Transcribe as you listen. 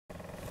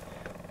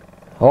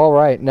All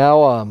right,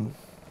 now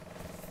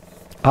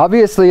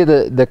obviously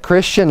the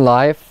Christian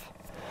life,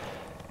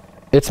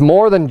 it's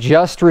more than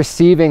just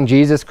receiving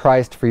Jesus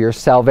Christ for your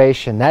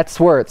salvation. That's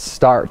where it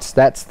starts.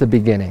 That's the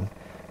beginning.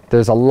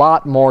 There's a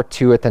lot more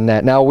to it than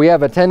that. Now, we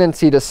have a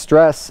tendency to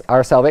stress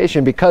our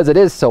salvation because it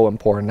is so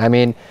important. I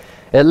mean,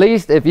 at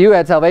least if you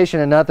had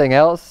salvation and nothing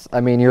else,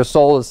 I mean, your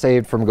soul is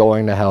saved from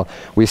going to hell.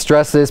 We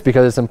stress this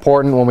because it's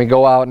important when we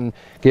go out and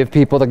give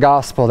people the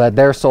gospel that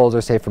their souls are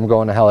saved from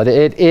going to hell. It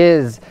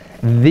is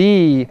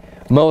the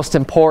most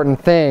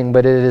important thing,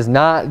 but it is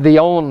not the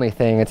only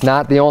thing. It's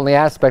not the only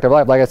aspect of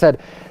life. Like I said,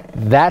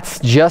 that's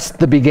just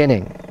the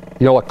beginning.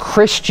 You know, a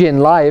Christian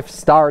life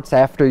starts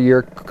after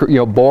you're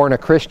born a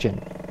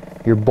Christian.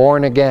 You're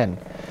born again.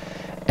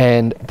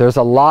 And there's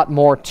a lot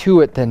more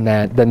to it than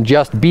that, than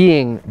just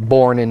being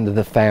born into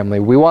the family.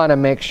 We want to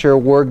make sure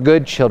we're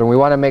good children. We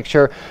want to make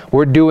sure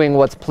we're doing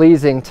what's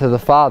pleasing to the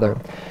Father.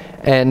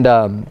 And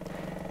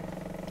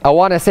I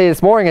want to say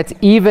this morning, it's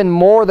even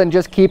more than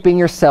just keeping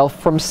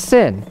yourself from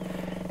sin.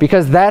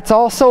 Because that's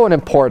also an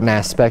important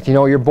aspect. You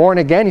know, you're born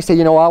again, you say,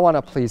 you know, I want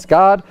to please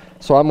God,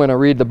 so I'm going to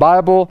read the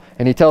Bible,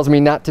 and He tells me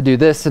not to do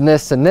this and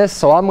this and this,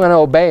 so I'm going to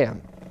obey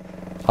Him.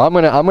 I'm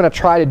gonna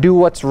try to do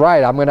what's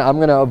right. I'm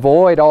gonna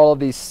avoid all of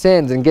these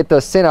sins and get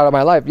the sin out of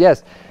my life.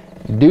 Yes,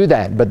 do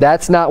that, but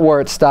that's not where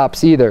it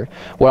stops either.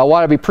 What I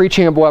want to be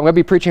preaching about, what I'm going to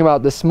be preaching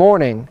about this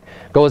morning,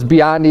 goes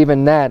beyond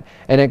even that,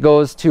 and it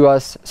goes to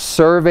us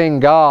serving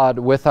God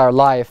with our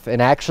life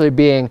and actually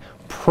being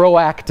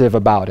proactive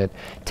about it,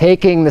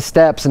 taking the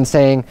steps and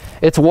saying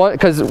it's one.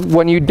 Because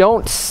when you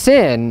don't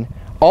sin,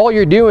 all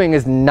you're doing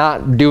is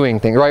not doing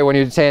things, right? When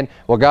you're saying,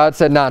 well, God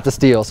said not to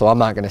steal, so I'm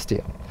not going to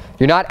steal.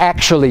 You're not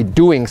actually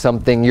doing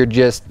something, you're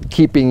just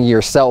keeping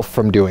yourself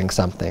from doing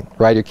something,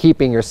 right? You're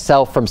keeping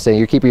yourself from sinning,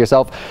 you're keeping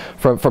yourself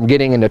from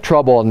getting into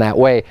trouble in that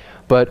way.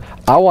 But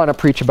I want to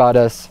preach about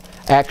us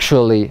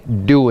actually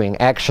doing,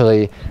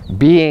 actually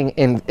being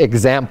in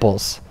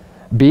examples,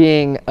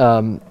 being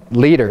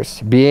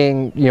leaders,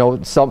 being, you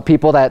know, some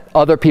people that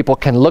other people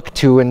can look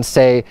to and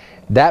say,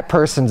 that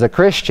person's a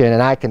Christian,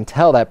 and I can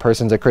tell that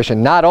person's a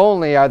Christian. Not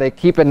only are they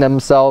keeping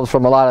themselves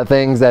from a lot of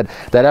things that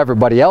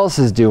everybody else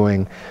is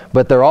doing,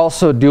 but they're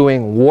also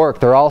doing work.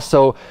 They're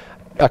also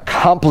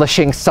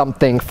accomplishing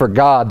something for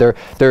God.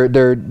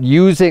 They're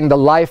using the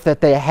life that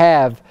they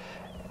have,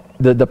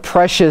 the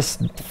precious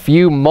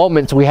few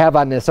moments we have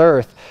on this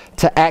earth,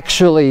 to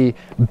actually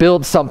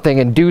build something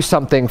and do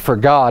something for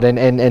God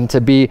and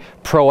to be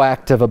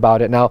proactive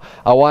about it. Now,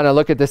 I want to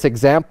look at this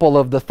example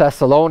of the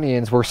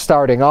Thessalonians we're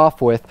starting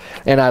off with,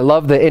 and I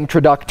love the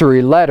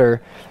introductory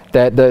letter,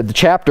 that the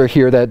chapter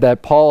here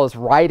that Paul is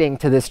writing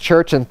to this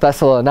church in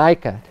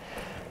Thessalonica.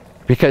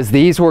 Because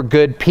these were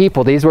good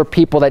people. These were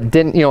people that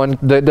didn't, you know, and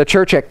the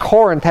church at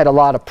Corinth had a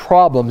lot of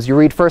problems. You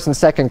read 1st and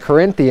 2nd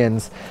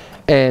Corinthians,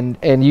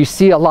 and you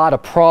see a lot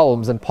of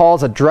problems, and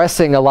Paul's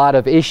addressing a lot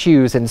of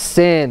issues and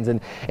sins,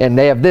 and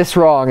they have this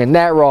wrong and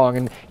that wrong,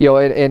 and you know,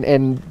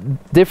 and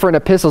different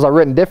epistles are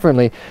written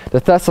differently. The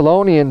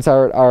Thessalonians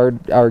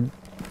are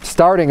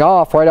starting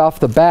off right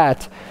off the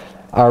bat,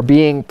 are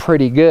being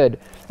pretty good.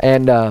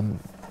 And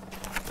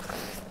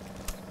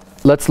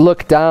let's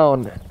look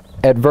down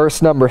at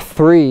verse number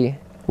 3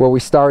 where we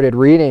started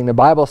reading. The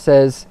Bible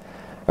says,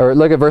 or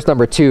look at verse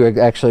number 2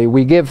 actually,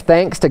 we give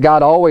thanks to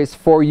God always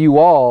for you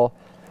all,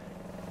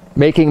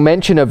 making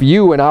mention of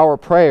you in our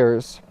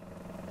prayers,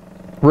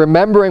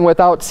 remembering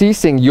without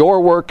ceasing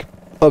your work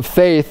of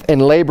faith and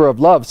labor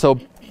of love. So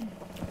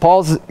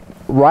Paul's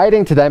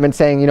writing to them and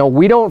saying, you know,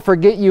 we don't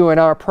forget you in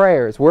our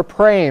prayers. We're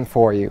praying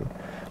for you.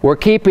 We're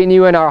keeping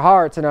you in our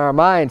hearts and our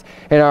minds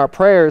and our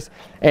prayers.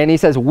 And he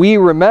says, we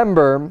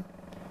remember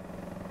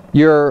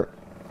your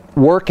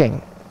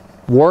working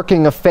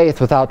of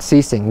faith without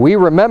ceasing. We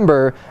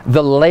remember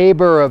the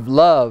labor of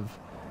love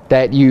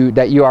that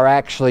you are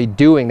actually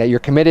doing, that you're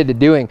committed to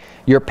doing,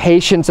 your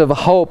patience of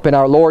hope in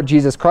our Lord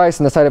Jesus Christ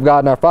in the sight of God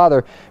and our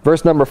Father.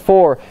 Verse number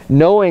 4,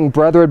 knowing,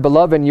 brethren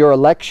beloved, your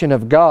election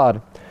of God,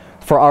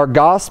 for our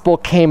gospel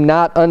came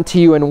not unto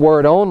you in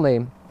word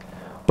only,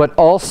 but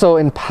also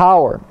in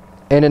power,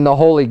 and in the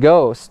Holy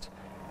Ghost,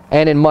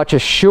 and in much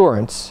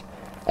assurance,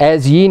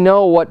 as ye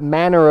know what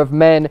manner of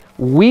men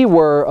we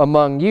were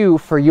among you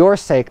for your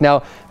sake.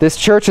 Now, this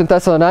church in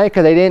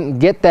Thessalonica, they didn't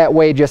get that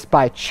way just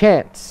by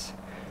chance,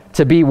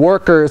 to be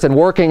workers and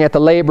working at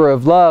the labor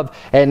of love,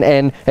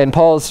 and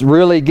Paul's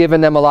really given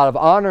them a lot of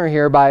honor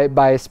here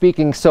by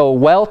speaking so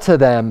well to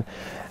them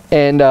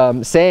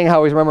and saying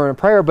how he's remembering in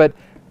prayer. But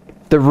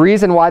the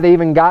reason why they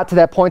even got to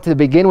that point to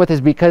begin with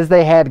is because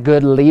they had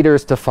good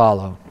leaders to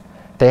follow.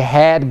 They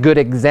had good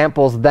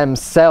examples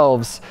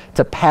themselves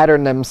to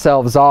pattern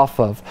themselves off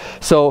of.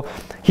 So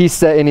he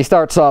said, and he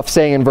starts off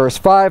saying in verse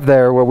 5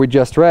 there where we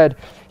just read,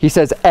 he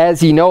says,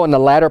 as ye know, in the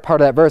latter part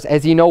of that verse,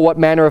 as ye know what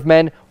manner of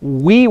men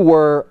we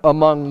were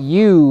among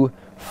you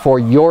for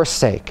your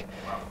sake.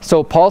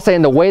 So Paul's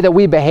saying the way that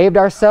we behaved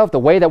ourselves, the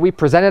way that we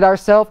presented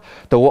ourselves,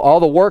 all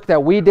the work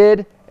that we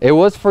did, It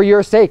was for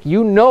your sake.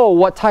 You know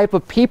what type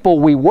of people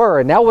we were,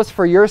 and that was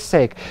for your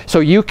sake.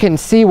 So you can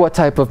see what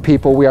type of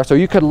people we are. So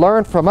you could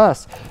learn from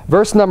us.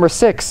 Verse number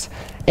 6,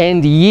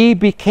 and ye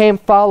became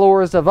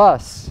followers of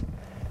us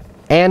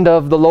and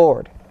of the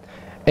Lord.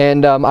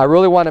 And I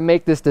really want to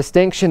make this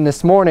distinction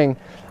this morning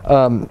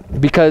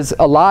because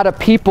a lot of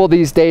people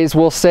these days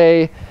will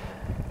say,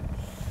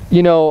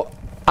 you know,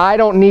 I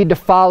don't need to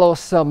follow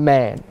some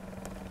man.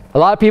 A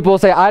lot of people will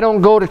say, I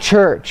don't go to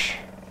church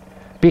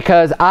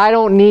because I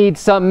don't need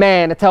some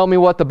man to tell me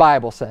what the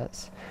Bible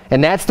says.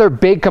 And that's their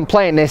big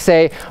complaint. And they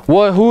say,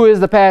 well, who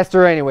is the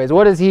pastor anyways?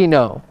 What does he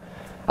know?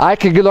 I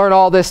could learn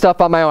all this stuff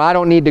on my own. I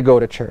don't need to go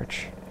to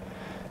church.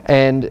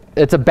 And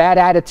it's a bad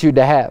attitude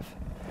to have.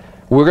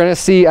 We're going to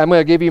see, I'm going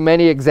to give you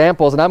many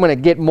examples, and I'm going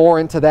to get more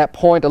into that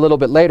point a little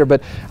bit later,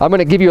 but I'm going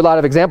to give you a lot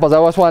of examples.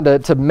 I just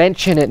wanted to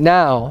mention it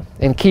now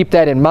and keep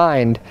that in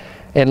mind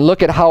and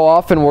look at how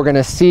often we're going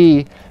to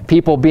see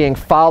people being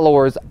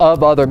followers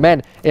of other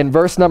men. In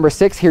verse number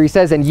 6 here he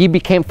says, and ye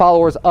became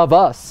followers of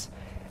us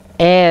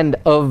and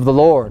of the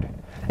Lord.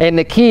 And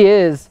the key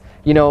is,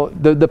 you know,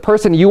 the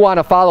person you want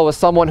to follow is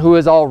someone who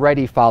is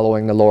already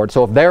following the Lord.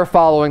 So if they're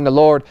following the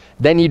Lord,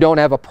 then you don't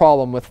have a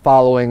problem with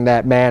following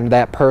that man,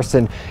 that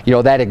person, you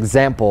know, that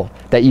example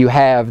that you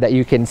have that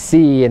you can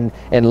see and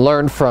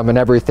learn from and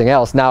everything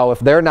else. Now, if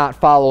they're not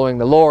following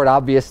the Lord,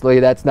 obviously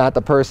that's not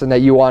the person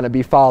that you want to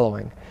be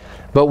following.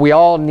 But we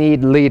all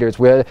need leaders.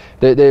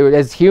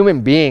 As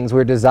human beings,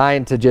 we're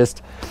designed to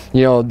just,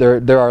 you know,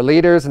 there are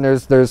leaders and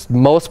there's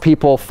most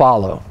people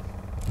follow.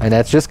 And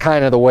that's just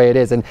kind of the way it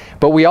is.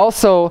 But we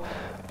also,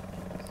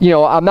 you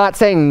know, I'm not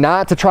saying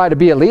not to try to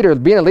be a leader.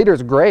 Being a leader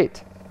is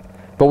great.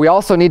 But we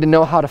also need to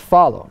know how to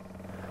follow.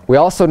 We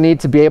also need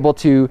to be able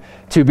to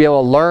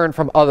learn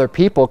from other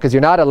people, because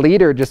you're not a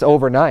leader just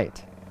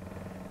overnight.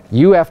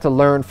 You have to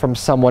learn from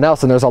someone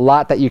else, and there's a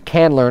lot that you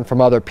can learn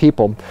from other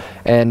people,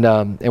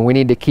 and we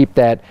need to keep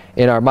that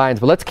in our minds.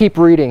 But let's keep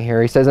reading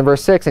here. He says in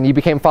verse 6, and ye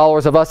became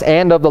followers of us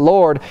and of the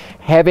Lord,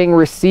 having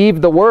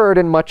received the word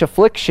in much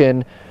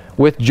affliction,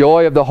 with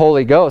joy of the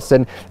Holy Ghost.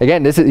 And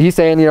again, he's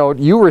saying, you know,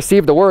 you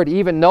received the word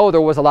even though there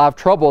was a lot of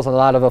troubles and a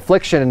lot of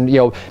affliction, and, you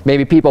know,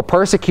 maybe people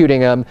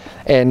persecuting him,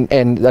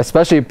 and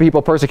especially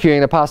people persecuting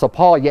the Apostle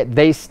Paul, yet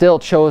they still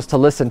chose to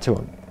listen to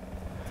him.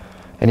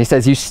 And he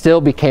says, you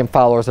still became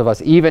followers of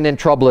us, even in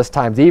troublous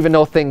times, even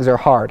though things are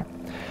hard.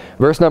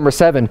 Verse number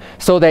 7,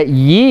 so that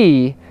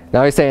ye,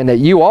 now he's saying that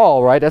you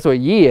all, right, that's what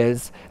ye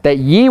is, that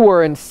ye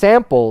were in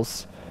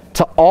samples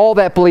to all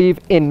that believe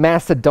in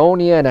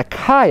Macedonia and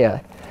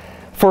Achaia.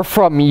 For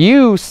from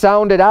you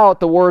sounded out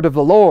the word of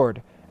the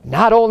Lord,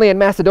 not only in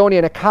Macedonia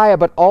and Achaia,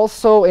 but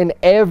also in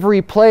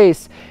every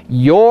place.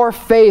 Your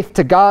faith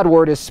to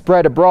Godward is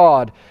spread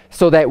abroad,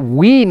 so that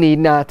we need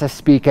not to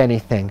speak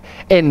anything.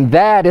 And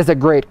that is a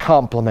great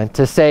compliment,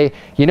 to say,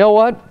 you know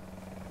what?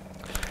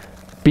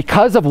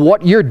 Because of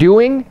what you're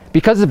doing,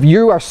 because of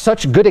you are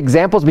such good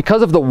examples,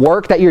 because of the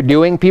work that you're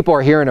doing, people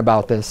are hearing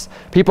about this.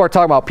 People are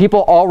talking about,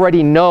 people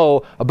already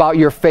know about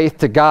your faith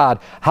to God.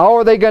 How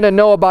are they going to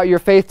know about your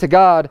faith to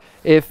God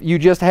if you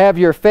just have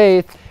your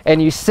faith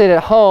and you sit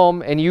at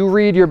home and you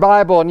read your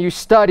Bible and you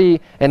study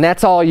and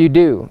that's all you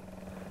do?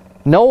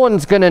 No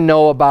one's going to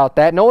know about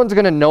that. No one's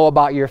going to know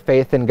about your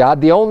faith in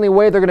God. The only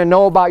way they're going to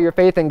know about your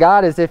faith in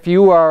God is if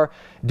you are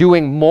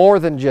doing more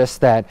than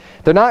just that.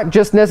 They're not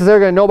just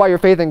necessarily going to know about your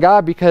faith in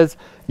God because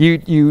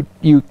you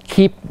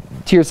keep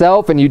to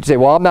yourself and you say,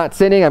 well, I'm not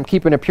sinning, I'm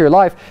keeping a pure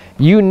life.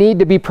 You need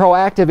to be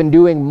proactive in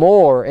doing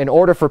more in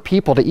order for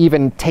people to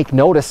even take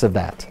notice of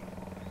that.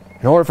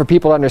 In order for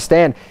people to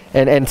understand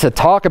and to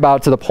talk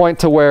about, to the point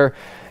to where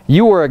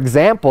you were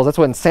examples, that's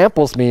what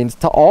samples means,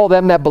 to all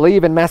them that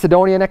believe in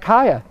Macedonia and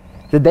Achaia.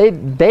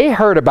 They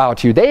heard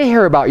about you. They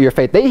hear about your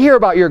faith. They hear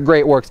about your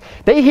great works.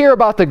 They hear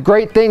about the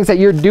great things that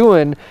you're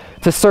doing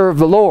to serve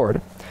the Lord.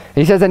 And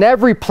he says, in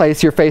every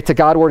place your faith to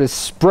Godward is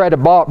spread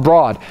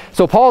abroad.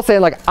 So Paul's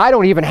saying, like, I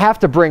don't even have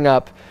to bring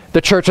up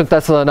the church in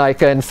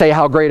Thessalonica and say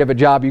how great of a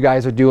job you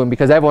guys are doing,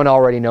 because everyone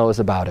already knows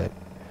about it.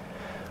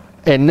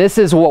 And this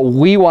is what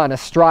we want to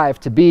strive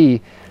to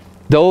be,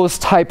 those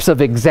types of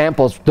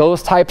examples,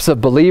 those types of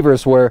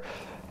believers where,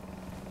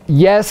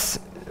 yes,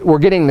 we're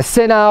getting the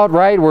sin out,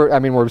 right?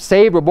 We're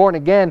saved, we're born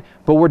again,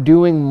 but we're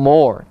doing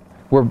more.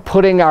 We're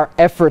putting our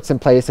efforts in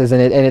places,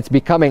 and it's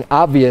becoming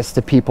obvious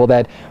to people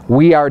that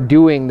we are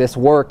doing this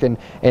work and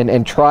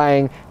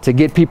trying to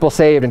get people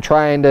saved and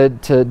trying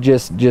to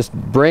just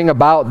bring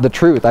about the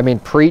truth. I mean,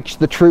 preach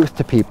the truth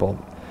to people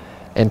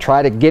and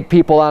try to get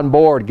people on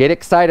board, get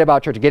excited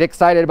about church, get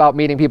excited about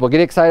meeting people,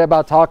 get excited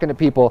about talking to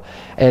people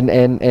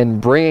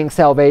and bringing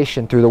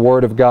salvation through the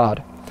Word of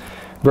God.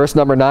 Verse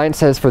number 9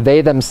 says, for they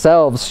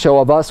themselves show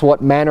of us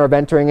what manner of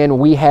entering in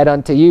we had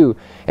unto you,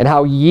 and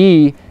how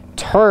ye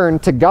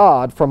turned to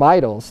God from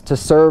idols, to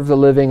serve the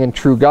living and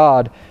true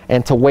God,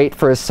 and to wait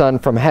for his Son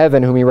from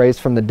heaven, whom he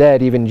raised from the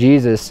dead, even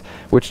Jesus,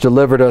 which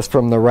delivered us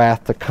from the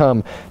wrath to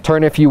come.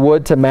 Turn, if you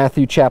would, to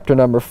Matthew chapter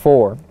number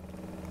 4.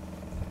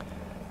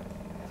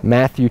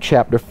 Matthew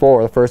chapter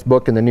 4, the first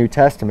book in the New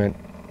Testament.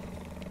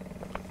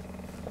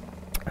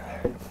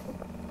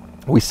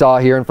 We saw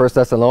here in 1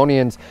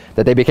 Thessalonians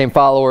that they became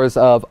followers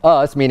of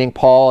us, meaning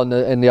Paul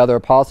and the other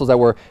apostles that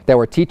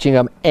were teaching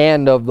them,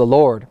 and of the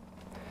Lord.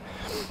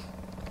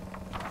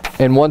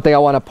 And one thing I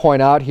want to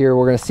point out here,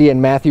 we're going to see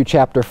in Matthew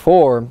chapter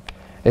 4,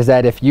 is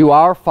that if you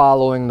are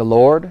following the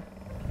Lord,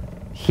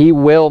 He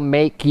will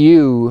make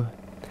you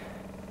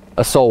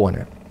a soul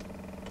winner.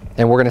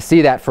 And we're going to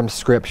see that from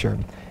Scripture.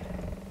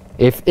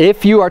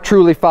 If you are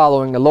truly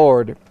following the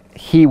Lord,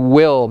 He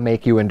will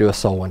make you into a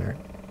soul winner.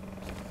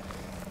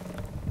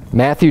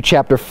 Matthew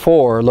chapter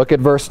 4, look at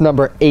verse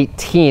number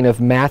 18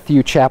 of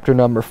Matthew chapter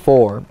number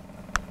 4.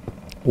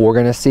 We're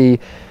going to see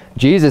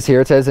Jesus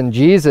here. It says, "And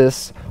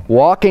Jesus,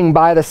 walking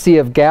by the Sea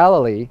of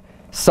Galilee,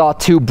 saw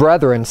two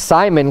brethren,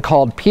 Simon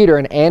called Peter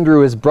and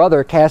Andrew his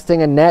brother,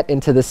 casting a net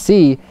into the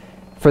sea,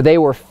 for they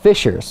were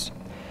fishers.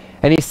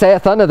 And He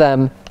saith unto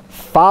them,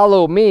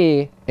 Follow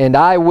me, and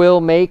I will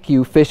make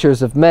you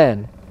fishers of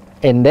men.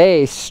 And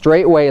they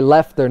straightway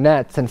left their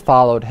nets and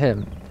followed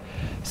Him."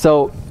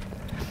 So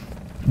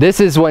this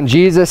is when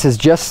Jesus is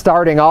just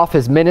starting off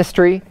His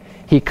ministry.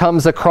 He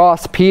comes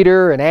across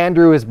Peter and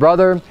Andrew, his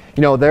brother.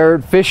 You know, they're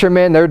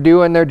fishermen, they're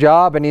doing their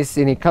job, and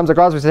he comes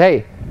across and says,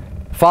 "Hey,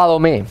 follow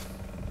me."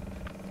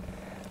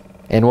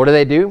 And what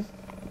do?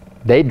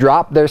 They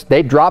drop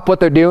what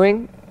they're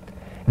doing.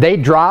 They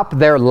drop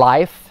their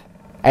life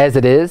as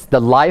it is,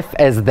 the life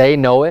as they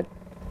know it.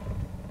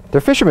 They're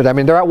fishermen. I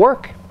mean, they're at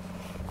work.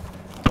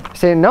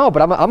 Saying, "No,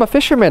 but I'm a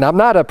fisherman. I'm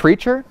not a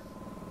preacher.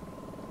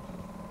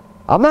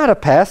 I'm not a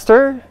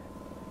pastor.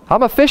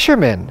 I'm a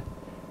fisherman."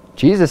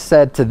 Jesus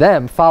said to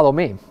them, "Follow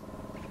me."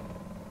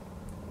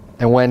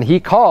 And when He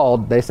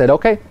called, they said,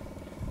 "Okay,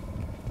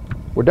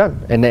 we're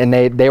done." And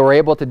they were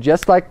able to,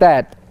 just like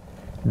that,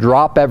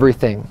 drop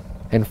everything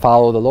and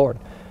follow the Lord.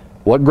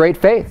 What great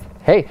faith.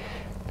 Hey,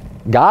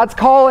 God's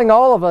calling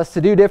all of us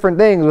to do different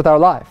things with our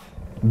life.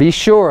 Be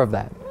sure of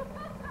that.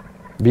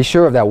 Be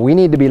sure of that. We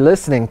need to be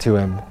listening to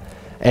Him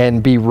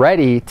and be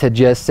ready to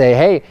just say,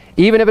 hey,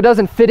 even if it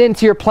doesn't fit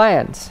into your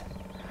plans,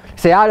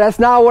 say, that's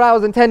not what I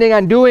was intending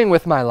on doing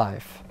with my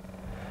life.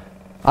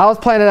 I was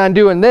planning on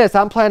doing this.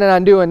 I'm planning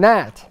on doing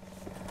that.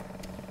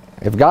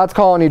 If God's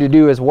calling you to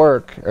do His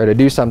work or to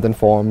do something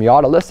for Him, you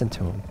ought to listen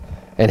to Him.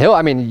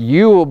 And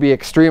you will be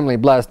extremely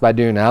blessed by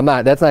doing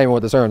that. That's not even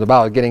what the sermon's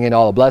about, getting into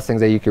all the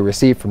blessings that you can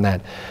receive from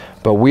that.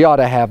 But we ought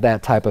to have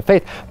that type of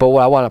faith. But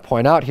what I want to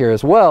point out here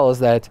as well is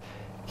that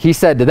He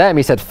said to them,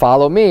 He said,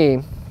 "Follow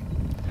me."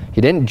 He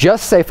didn't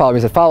just say follow me.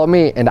 He said, "Follow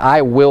me, and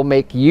I will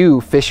make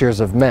you fishers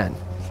of men."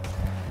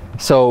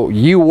 So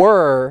you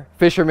were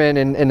fishermen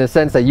in the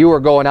sense that you were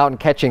going out and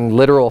catching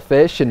literal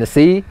fish in the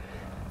sea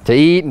to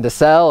eat and to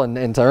sell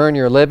and to earn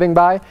your living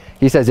by.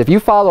 He says, if you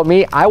follow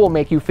me, I will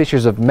make you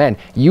fishers of men.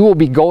 You will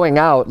be going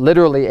out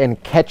literally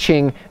and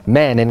catching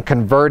men and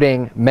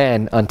converting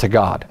men unto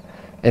God.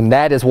 And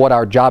that is what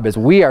our job is.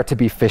 We are to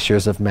be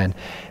fishers of men.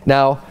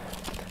 Now,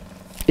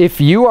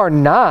 if you are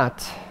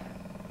not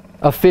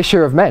a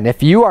fisher of men,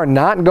 if you are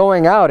not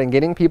going out and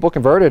getting people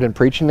converted and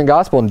preaching the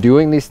gospel and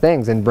doing these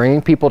things and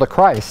bringing people to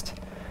Christ,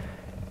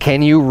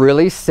 can you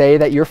really say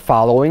that you're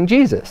following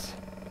Jesus?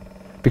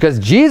 Because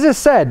Jesus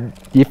said,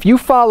 if you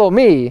follow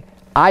me,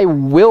 I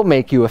will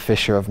make you a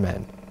fisher of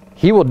men.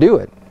 He will do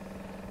it.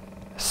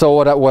 So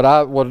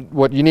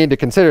what you need to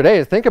consider today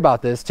is think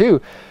about this too.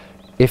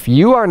 If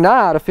you are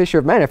not a fisher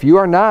of men, if you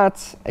are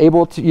not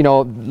able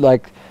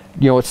to,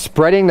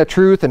 spreading the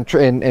truth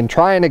and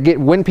trying to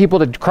win people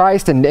to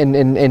Christ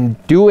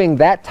and doing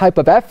that type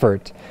of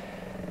effort,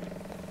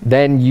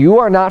 then you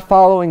are not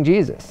following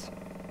Jesus.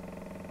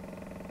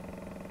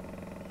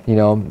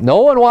 No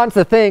one wants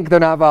to think they're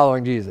not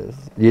following Jesus.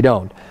 You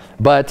don't.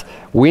 But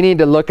we need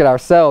to look at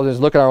ourselves and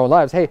look at our own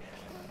lives. Hey,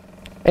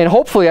 and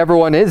hopefully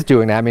everyone is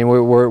doing that. I mean,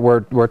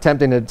 we're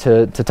attempting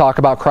to talk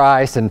about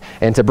Christ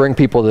and to bring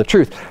people to the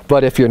truth.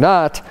 But if you're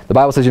not, the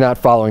Bible says you're not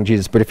following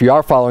Jesus. But if you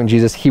are following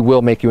Jesus, He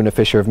will make you into a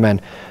fisher of men.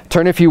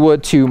 Turn, if you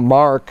would, to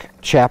Mark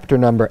chapter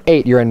number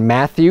 8. You're in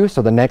Matthew,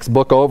 so the next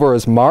book over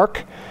is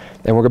Mark.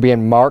 And we're going to be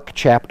in Mark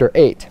chapter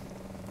 8.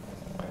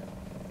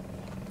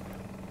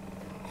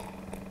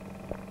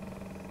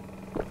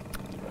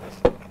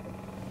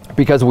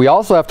 Because we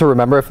also have to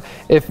remember,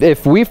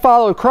 if we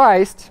follow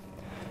Christ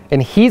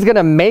and He's going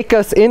to make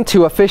us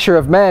into a fisher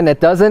of men, it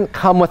doesn't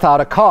come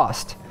without a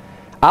cost.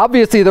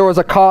 Obviously, there was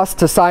a cost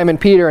to Simon,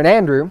 Peter, and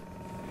Andrew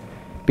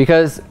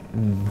because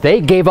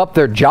they gave up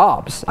their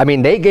jobs. I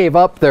mean, they gave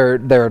up their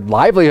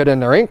livelihood and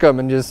their income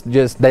and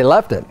just they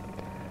left it.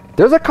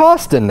 There's a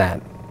cost in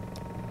that.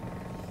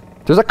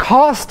 There's a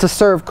cost to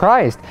serve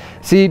Christ.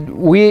 See,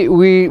 we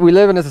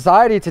live in a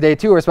society today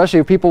too,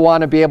 especially if people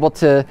want to be able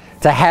to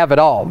have it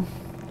all.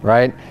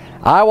 Right?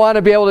 I want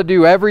to be able to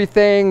do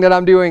everything that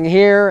I'm doing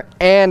here,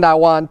 and I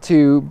want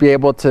to be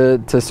able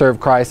to serve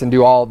Christ and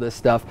do all this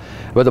stuff.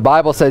 But the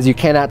Bible says you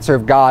cannot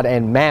serve God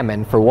and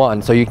mammon, for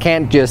one. So you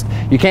can't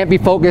be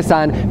focused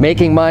on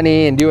making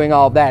money and doing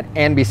all of that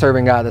and be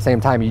serving God at the same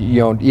time.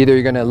 Either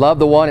you're going to love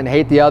the one and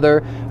hate the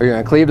other, or you're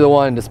going to cleave to the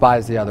one and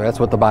despise the other. That's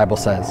what the Bible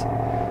says.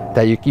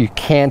 That you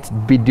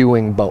can't be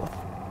doing both.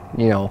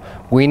 You know,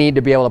 we need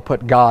to be able to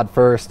put God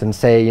first and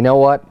say, you know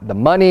what, the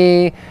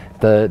money,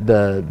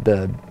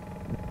 the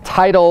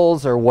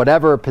titles or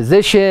whatever,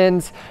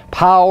 positions,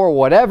 power,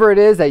 whatever it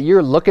is that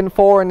you're looking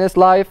for in this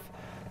life,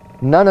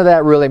 none of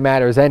that really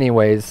matters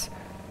anyways.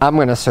 I'm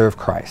going to serve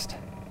Christ.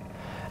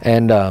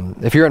 And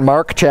if you're in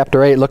Mark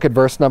chapter 8, look at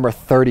verse number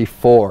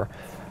 34.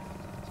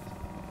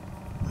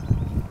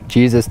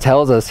 Jesus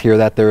tells us here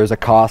that there is a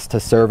cost to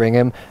serving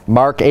him.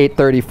 Mark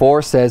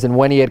 8:34 says, "And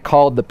when he had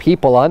called the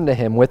people unto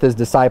him with his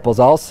disciples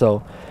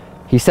also,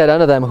 he said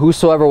unto them,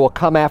 Whosoever will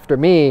come after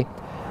me,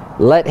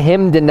 let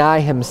him deny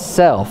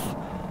himself,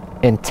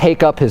 and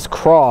take up his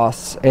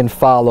cross, and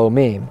follow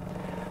me.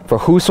 For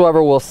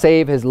whosoever will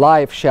save his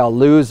life shall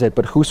lose it,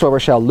 but whosoever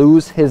shall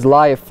lose his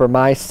life for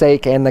my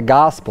sake and the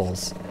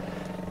gospel's,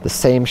 the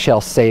same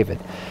shall save it."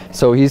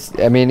 So he's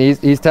telling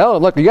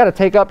them, look, you got to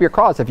take up your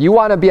cross. If you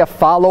want to be a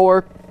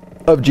follower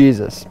of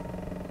Jesus,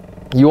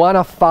 you want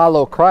to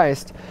follow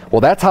Christ,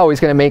 well, that's how he's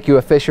going to make you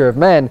a fisher of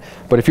men.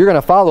 But if you're going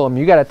to follow him,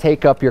 you got to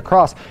take up your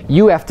cross.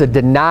 You have to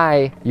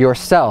deny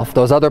yourself.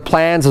 Those other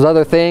plans, those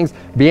other things,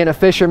 being a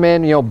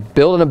fisherman, you know,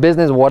 building a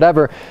business,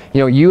 whatever, you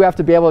know, you have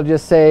to be able to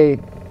just say,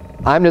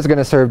 I'm just going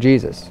to serve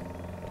Jesus.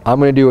 I'm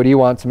going to do what he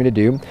wants me to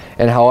do,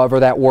 and however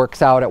that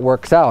works out, it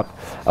works out.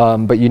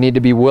 But you need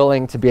to be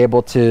willing to be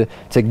able to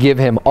give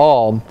him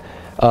all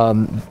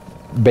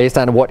based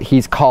on what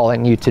he's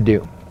calling you to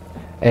do,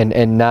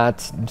 and not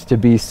to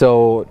be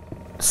so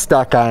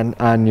stuck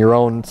on your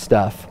own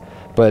stuff,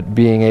 but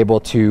being able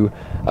to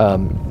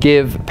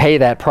pay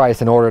that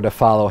price in order to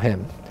follow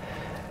him.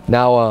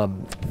 Now,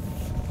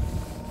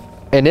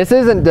 and this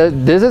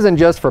isn't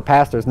just for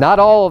pastors. Not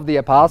all of the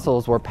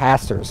apostles were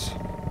pastors,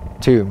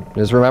 too.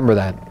 Just remember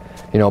that.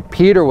 You know,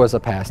 Peter was a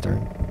pastor.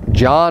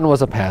 John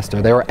was a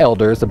pastor. They were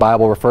elders. The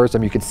Bible refers to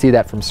them. You can see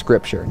that from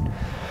Scripture.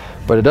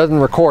 But it doesn't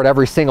record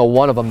every single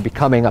one of them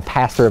becoming a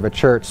pastor of a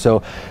church.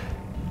 So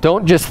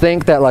don't just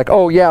think that like,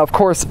 oh yeah, of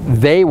course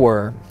they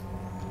were.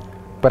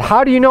 But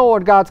how do you know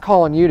what God's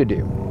calling you to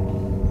do?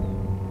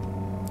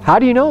 How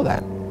do you know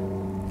that?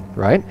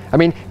 Right? I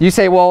mean, you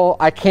say, well,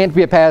 I can't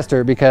be a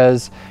pastor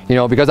because, you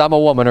know, because I'm a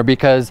woman, or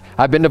because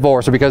I've been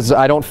divorced, or because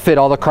I don't fit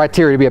all the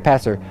criteria to be a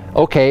pastor.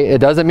 Okay, it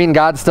doesn't mean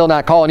God's still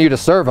not calling you to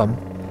serve him.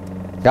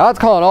 God's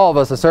calling all of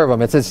us to serve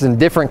him. It's just in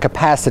different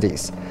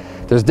capacities.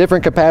 There's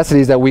different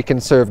capacities that we can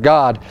serve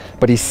God,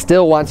 but he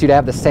still wants you to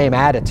have the same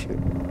attitude.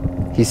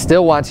 He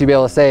still wants you to be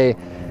able to say,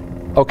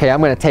 okay, I'm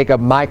going to take up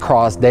my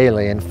cross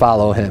daily and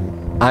follow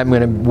him.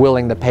 I'm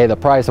willing to pay the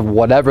price of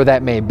whatever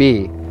that may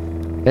be.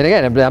 And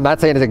again, I'm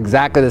not saying it's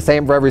exactly the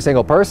same for every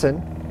single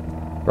person,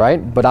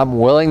 right? But I'm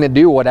willing to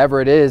do whatever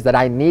it is that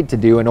I need to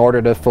do in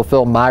order to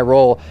fulfill my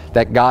role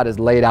that God has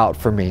laid out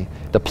for me,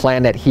 the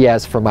plan that he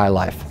has for my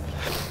life.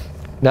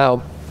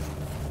 Now,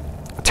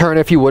 turn,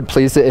 if you would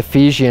please, to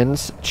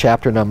Ephesians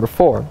chapter number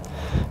 4.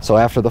 So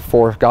after the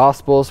 4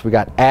 Gospels, we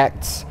got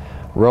Acts,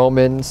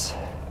 Romans,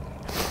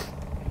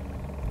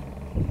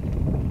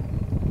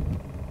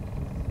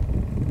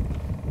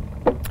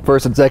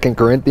 First and 2nd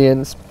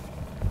Corinthians,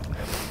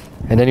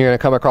 and then you're going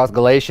to come across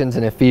Galatians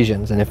and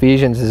Ephesians. And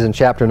Ephesians is in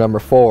chapter number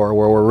 4,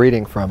 where we're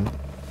reading from.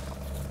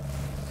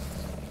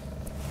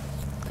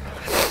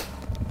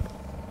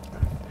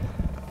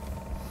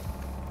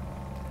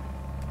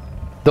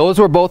 Those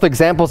were both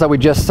examples that we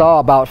just saw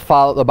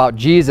about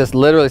Jesus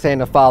literally saying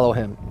to follow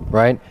him,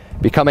 right?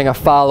 Becoming a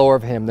follower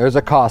of him. There's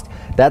a cost.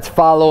 That's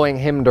following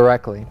him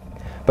directly.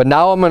 But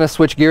now I'm going to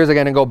switch gears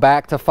again and go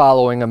back to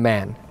following a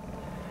man.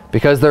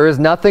 Because there is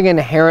nothing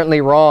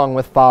inherently wrong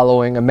with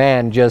following a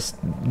man just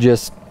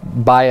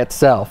by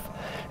itself.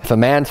 If a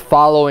man's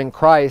following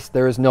Christ,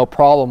 there is no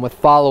problem with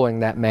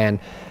following that man.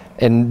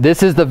 And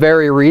this is the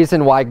very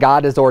reason why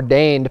God has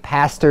ordained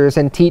pastors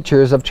and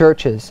teachers of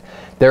churches.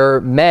 There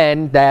are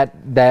men that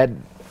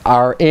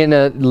are in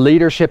a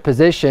leadership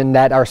position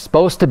that are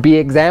supposed to be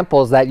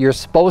examples that you're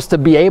supposed to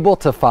be able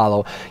to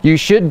follow. You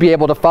should be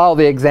able to follow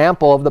the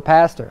example of the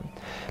pastor.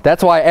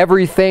 That's why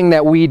everything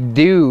that we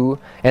do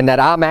and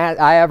that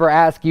I ever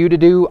ask you to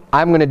do,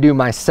 I'm going to do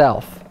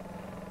myself.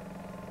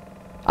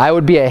 I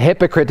would be a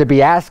hypocrite to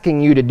be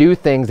asking you to do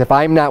things if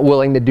I'm not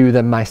willing to do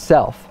them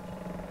myself.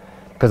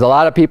 Because a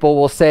lot of people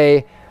will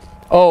say,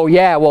 oh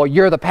yeah, well,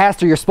 you're the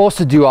pastor, you're supposed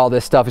to do all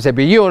this stuff. You say,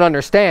 but you don't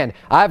understand.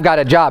 I've got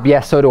a job.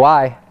 Yes, so do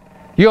I.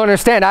 You don't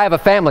understand. I have a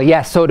family.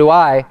 Yes, so do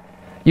I.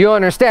 You don't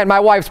understand. My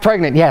wife's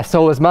pregnant. Yes,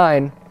 so is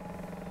mine.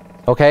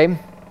 Okay?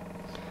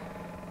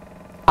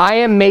 I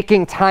am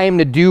making time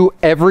to do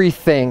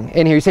everything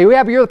in here. You say, well,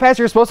 yeah, but you're the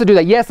pastor, you're supposed to do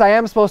that. Yes, I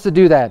am supposed to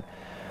do that.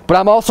 But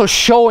I'm also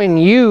showing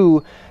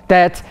you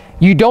that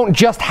you don't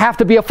just have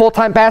to be a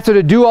full-time pastor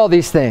to do all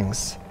these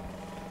things.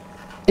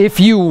 If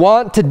you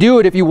want to do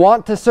it, if you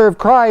want to serve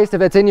Christ,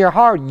 if it's in your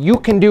heart, you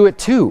can do it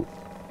too.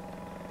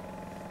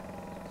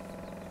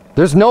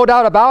 There's no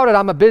doubt about it.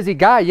 I'm a busy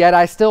guy, yet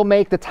I still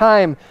make the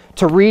time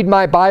to read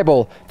my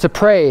Bible, to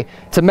pray,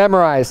 to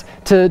memorize,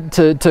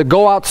 to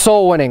go out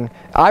soul winning.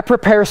 I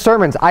prepare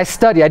sermons. I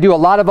study. I do a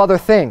lot of other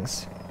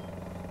things.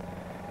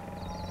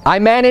 I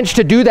manage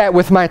to do that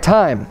with my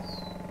time.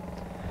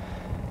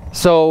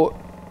 So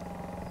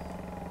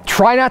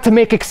Try not to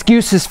make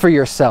excuses for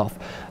yourself.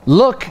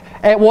 Look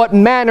at what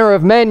manner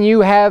of men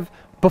you have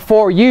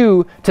before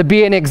you to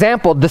be an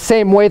example. The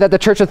same way that the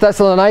church of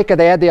Thessalonica,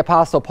 they had the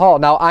Apostle Paul.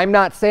 Now, I'm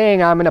not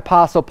saying I'm an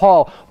Apostle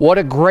Paul. What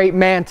a great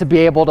man to be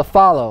able to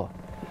follow.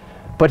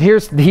 But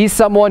he's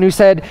someone who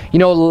said,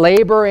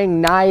 laboring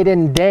night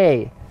and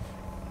day.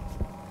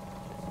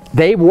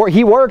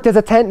 He worked as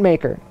a tent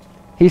maker.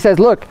 He says,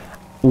 look,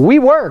 we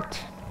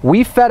worked.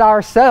 We fed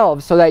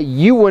ourselves so that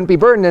you wouldn't be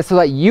burdened, so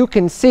that you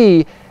can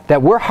see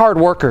that we're hard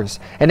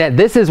workers and that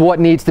this is what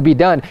needs to be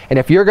done. And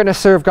if you're going to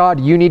serve God,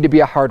 you need to be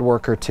a hard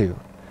worker too.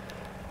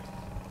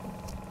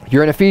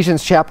 You're in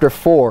Ephesians chapter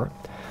 4.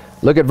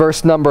 Look at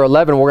verse number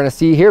 11. We're going to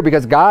see here,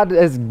 because God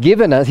has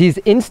given us, He's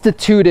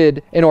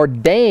instituted and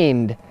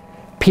ordained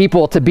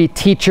people to be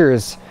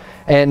teachers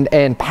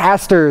and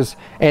pastors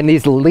and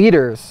these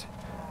leaders.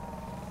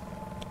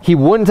 He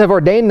wouldn't have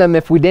ordained them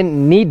if we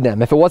didn't need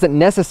them, if it wasn't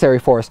necessary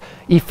for us.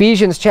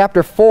 Ephesians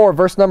chapter 4,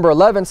 verse number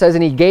 11 says,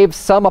 and He gave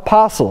some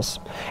apostles,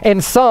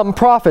 and some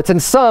prophets,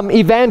 and some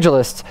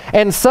evangelists,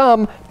 and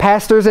some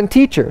pastors and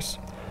teachers.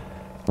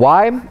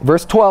 Why?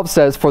 Verse 12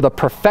 says, for the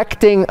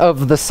perfecting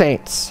of the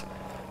saints,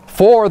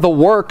 for the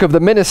work of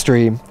the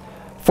ministry,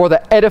 for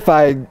the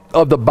edifying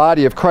of the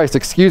body of Christ.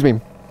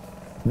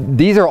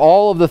 These are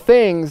all of the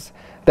things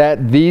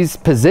that these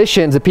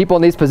positions, the people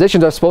in these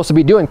positions are supposed to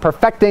be doing.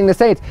 Perfecting the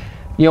saints.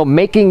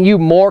 Making you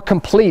more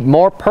complete,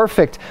 more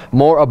perfect,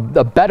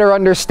 a better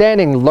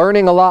understanding,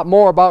 learning a lot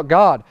more about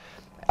God.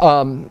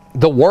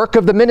 The work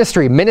of the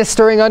ministry,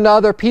 ministering unto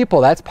other people,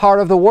 that's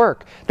part of the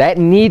work. That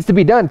needs to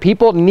be done.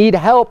 People need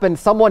help, and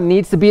someone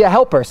needs to be a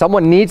helper.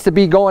 Someone needs to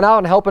be going out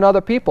and helping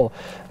other people.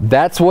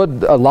 That's what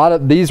a lot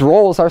of these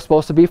roles are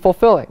supposed to be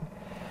fulfilling.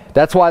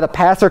 That's why the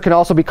pastor can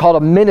also be called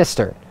a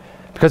minister,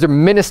 because they're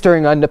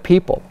ministering unto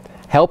people,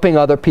 helping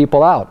other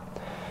people out.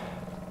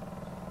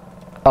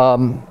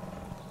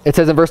 It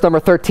says in verse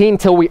number 13,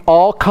 till we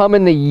all come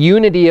in the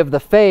unity of the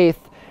faith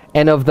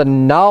and of the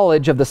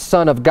knowledge of the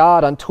Son of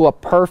God, unto a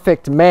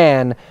perfect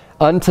man,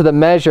 unto the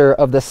measure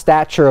of the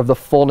stature of the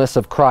fullness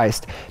of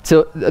Christ,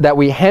 so that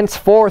we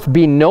henceforth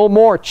be no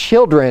more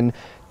children,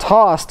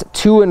 tossed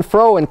to and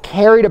fro and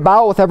carried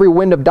about with every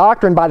wind of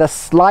doctrine by the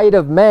sleight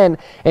of men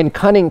and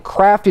cunning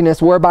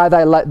craftiness, whereby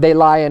they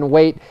lie in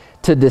wait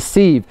to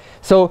deceive.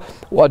 So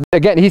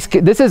again,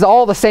 this is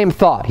all the same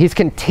thought. He's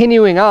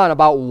continuing on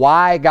about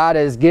why God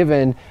has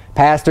given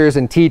pastors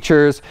and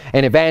teachers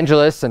and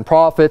evangelists and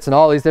prophets and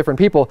all these different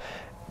people.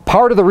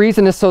 Part of the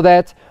reason is so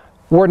that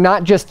we're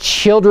not just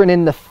children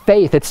in the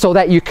faith. It's so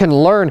that you can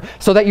learn,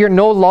 so that you're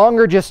no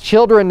longer just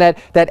children that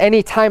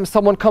anytime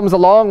someone comes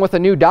along with a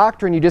new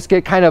doctrine, you just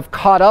get kind of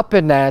caught up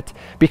in that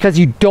because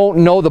you don't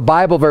know the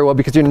Bible very well,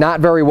 because you're not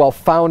very well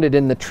founded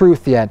in the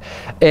truth yet.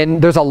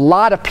 And there's a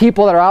lot of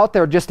people that are out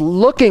there just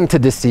looking to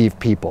deceive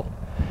people.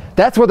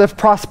 That's where the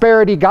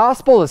prosperity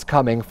gospel is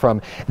coming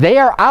from. They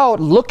are out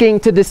looking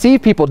to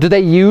deceive people. Do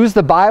they use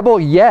the Bible?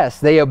 Yes,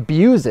 they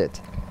abuse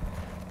it.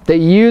 They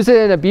use it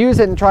and abuse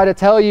it and try to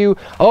tell you,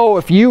 oh,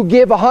 if you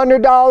give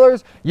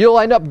 $100, you'll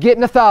end up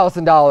getting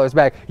 $1,000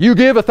 back. You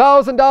give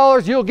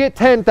 $1,000, you'll get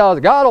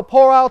 $10,000. God will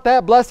pour out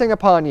that blessing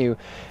upon you.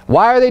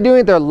 Why are they doing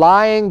it? They're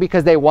lying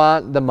because they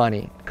want the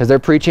money, because they're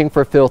preaching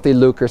for filthy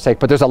lucre's sake.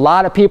 But there's a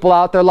lot of people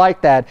out there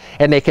like that,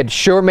 and they could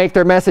sure make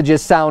their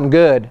messages sound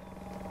good.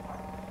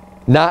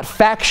 Not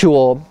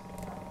factual,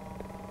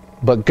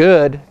 but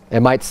good.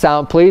 It might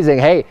sound pleasing.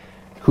 Hey,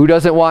 who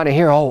doesn't want to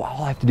hear, oh,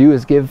 all I have to do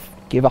is give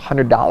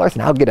 $100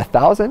 and I'll get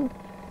 1,000?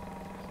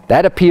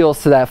 That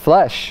appeals to that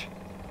flesh,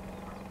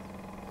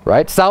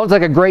 right? Sounds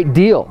like a great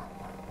deal,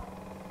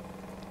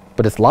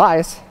 but it's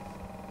lies.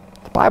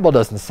 The Bible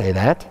doesn't say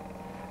that.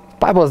 The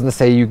Bible doesn't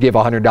say you give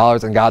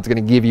 $100 and God's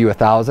going to give you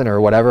 1,000 or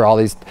whatever. All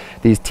these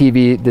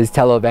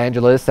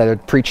televangelists that are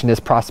preaching this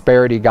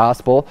prosperity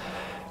gospel.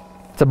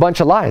 It's a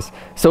bunch of lies.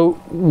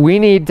 So we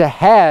need to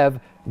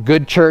have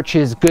good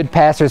churches, good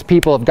pastors,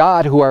 people of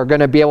God who are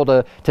going to be able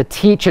to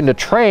teach and to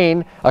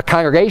train a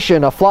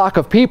congregation, a flock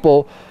of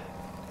people.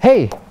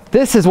 Hey,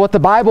 this is what the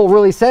Bible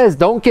really says.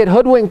 Don't get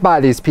hoodwinked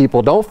by these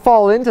people. Don't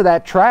fall into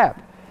that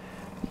trap.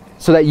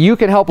 So that you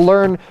can help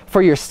learn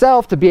for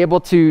yourself to be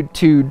able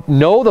to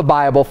know the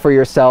Bible for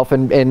yourself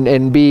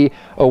and be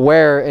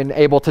aware and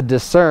able to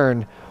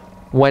discern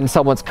when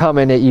someone's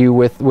coming at you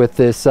with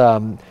this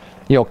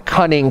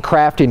cunning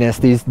craftiness.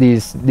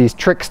 These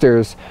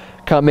tricksters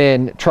come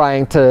in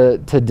trying to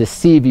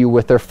deceive you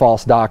with their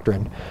false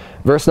doctrine.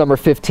 Verse number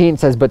 15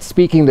 says, but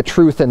speaking the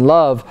truth in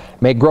love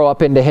may grow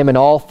up into him in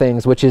all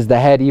things, which is the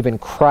head, even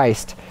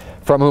Christ,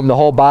 from whom the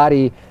whole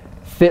body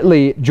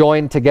fitly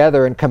joined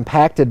together and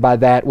compacted by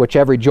that which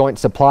every joint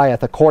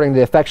supplieth, according to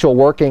the effectual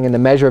working in the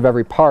measure of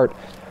every part,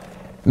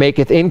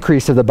 maketh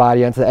increase of the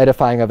body unto the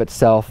edifying of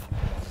itself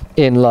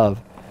in love.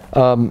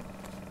 Turn,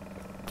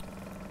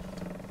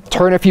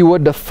 if you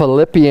would, to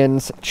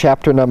Philippians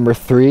chapter number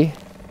 3.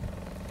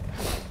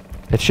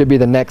 It should be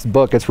the next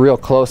book. It's real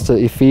close to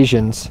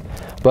Ephesians.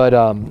 But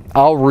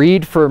I'll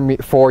read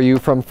for you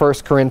from 1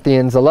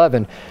 Corinthians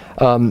 11.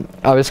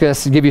 I was going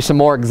to give you some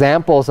more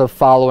examples of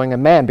following a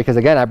man, because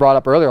again, I brought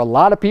up earlier, a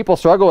lot of people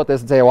struggle with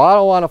this and say, well, I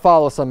don't want to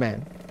follow some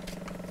man.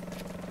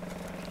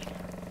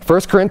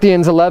 1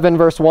 Corinthians 11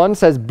 verse 1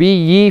 says, be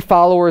ye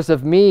followers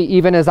of me,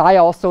 even as I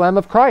also am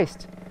of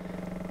Christ.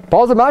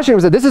 Paul's admonishing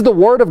them, this is the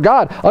word of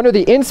God. Under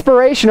the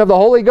inspiration of the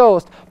Holy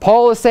Ghost,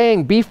 Paul is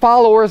saying, be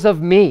followers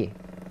of me.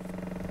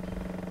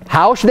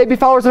 How should they be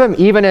followers of him?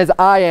 Even as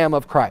I am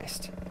of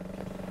Christ.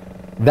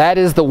 That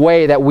is the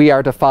way that we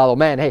are to follow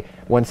man. Hey,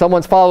 when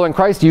someone's following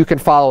Christ, you can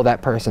follow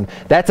that person.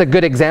 That's a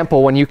good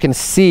example when you can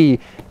see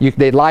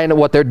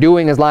what they're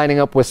doing is lining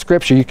up with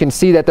Scripture. You can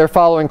see that they're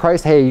following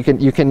Christ. Hey,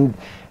 you can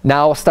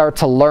now start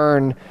to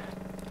learn,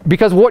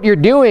 because what you're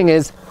doing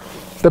is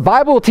the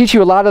Bible will teach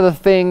you a lot of the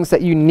things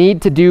that you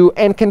need to do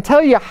and can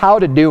tell you how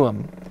to do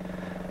them.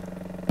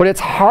 But it's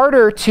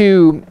harder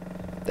to,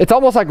 it's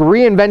almost like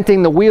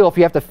reinventing the wheel if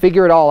you have to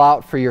figure it all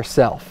out for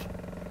yourself.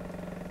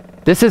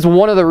 This is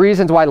one of the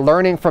reasons why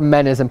learning from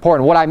men is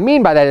important. What I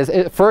mean by that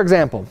is, for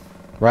example,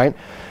 right?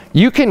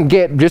 You can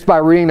get, just by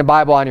reading the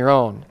Bible on your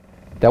own,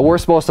 that we're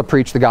supposed to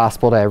preach the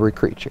gospel to every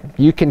creature.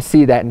 You can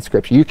see that in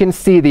Scripture. You can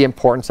see the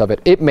importance of it.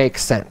 It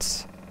makes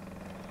sense.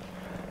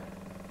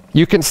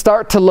 You can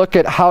start to look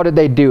at how did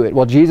they do it.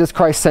 Well, Jesus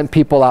Christ sent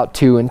people out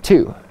 2 and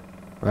 2,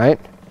 right?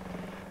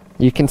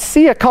 You can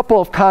see a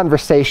couple of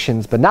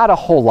conversations, but not a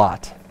whole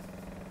lot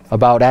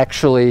about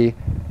actually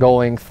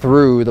going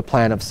through the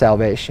plan of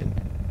salvation.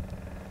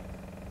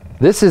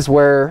 This is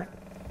where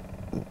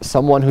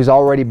someone who's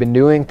already been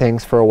doing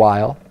things for a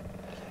while,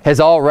 has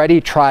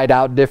already tried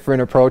out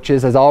different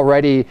approaches, has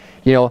already,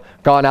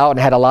 gone out and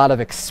had a lot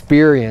of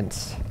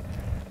experience,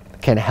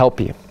 can help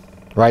you,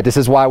 right? This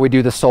is why we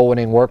do the Soul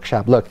Winning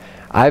Workshop. Look,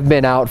 I've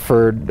been out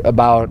for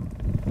about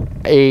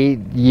 8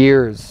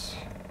 years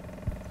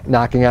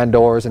knocking on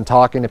doors and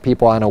talking to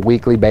people on a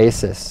weekly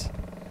basis.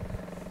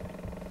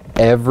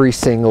 Every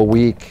single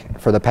week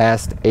for the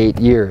past 8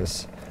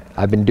 years.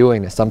 I've been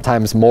doing this,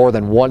 sometimes more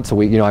than once a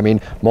week,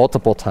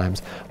 multiple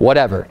times,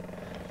 whatever.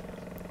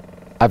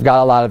 I've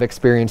got a lot of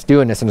experience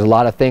doing this, and there's a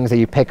lot of things that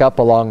you pick up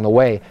along the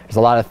way. There's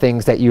a lot of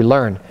things that you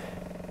learn.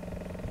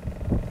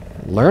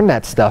 Learn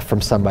that stuff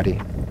from somebody.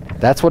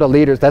 That's what a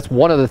leader, that's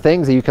one of the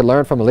things that you can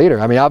learn from a leader.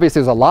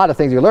 Obviously there's a lot of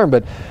things you learn,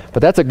 but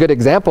that's a good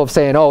example of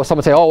saying,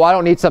 someone say, I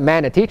don't need some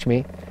man to teach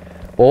me.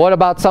 Well, what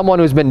about someone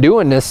who's been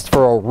doing this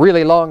for a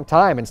really long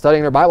time and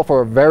studying their Bible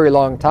for a very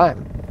long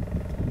time?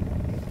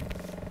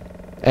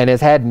 And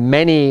has had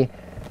many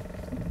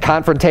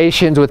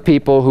confrontations with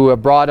people who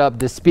have brought up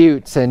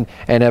disputes and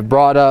have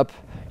brought up,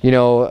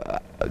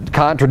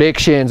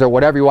 contradictions or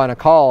whatever you want to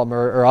call them,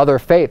 or other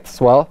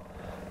faiths. Well,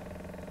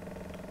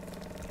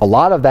 a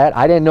lot of that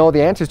I didn't know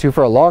the answers to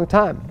for a long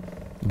time,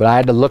 but I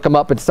had to look them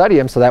up and study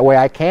them so that way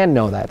I can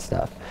know that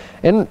stuff.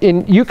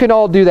 And you can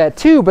all do that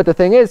too, but the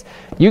thing is,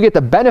 you get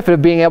the benefit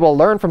of being able to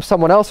learn from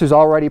someone else who's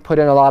already put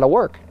in a lot of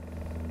work,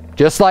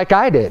 just like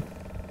I did.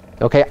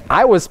 Okay,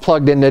 I was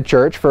plugged into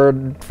church for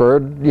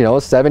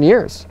 7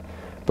 years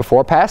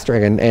before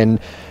pastoring,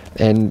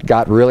 and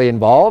got really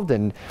involved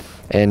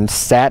and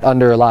sat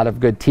under a lot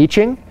of good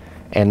teaching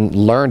and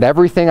learned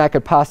everything I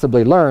could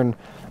possibly learn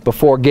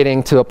before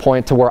getting to a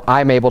point to where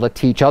I'm able to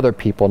teach other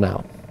people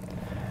now.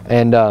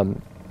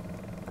 And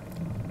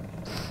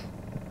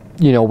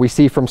we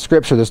see from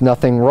Scripture there's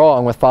nothing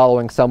wrong with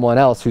following someone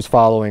else who's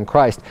following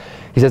Christ.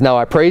 He says, now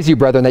I praise you,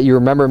 brethren, that you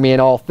remember me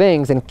in all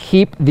things and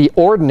keep the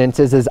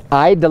ordinances as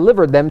I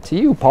delivered them to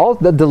you. Paul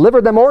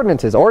delivered them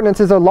ordinances.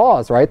 Ordinances are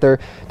laws, right? They're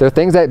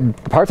things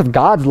parts of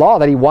God's law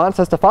that he wants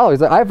us to follow.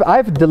 He's like,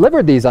 I've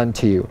delivered these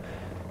unto you.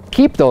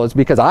 Keep those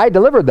because I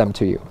delivered them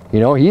to you.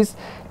 He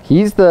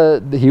was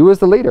the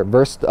leader.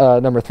 Verse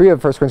number 3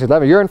 of 1 Corinthians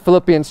 11. You're in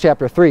Philippians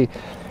chapter 3.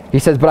 He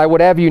says, but I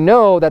would have you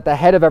know that the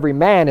head of every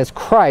man is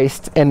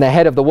Christ, and the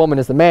head of the woman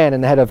is the man,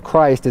 and the head of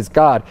Christ is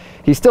God.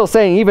 He's still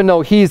saying, even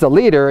though he's a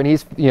leader and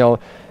he's,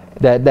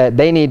 that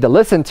they need to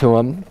listen to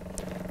him,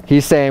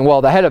 he's saying, well,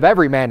 the head of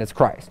every man is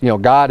Christ.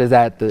 God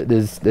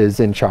is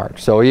in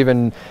charge. So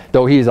even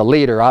though he's a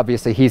leader,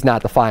 obviously he's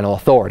not the final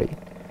authority.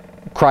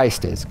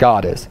 Christ is,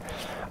 God is.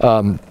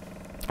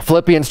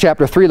 Philippians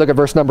chapter 3, look at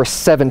verse number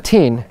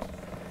 17.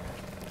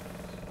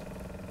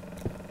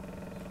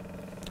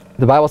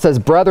 The Bible says,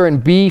 brethren,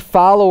 be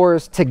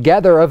followers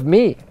together of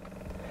me,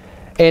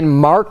 and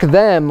mark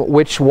them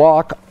which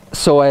walk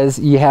so as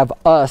ye have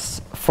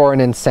us for an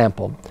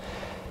ensample.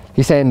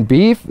 He's saying,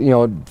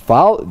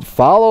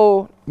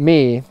 follow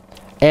me,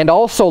 and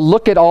also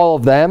look at all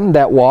of them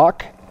that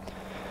walk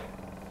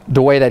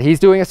the way that he's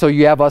doing it, so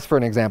you have us for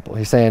an example.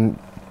 He's saying,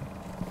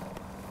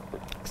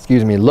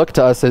 look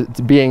to us as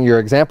being your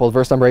example.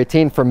 Verse number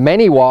 18, for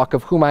many walk,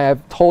 of whom I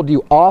have told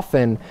you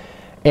often,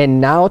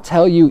 and now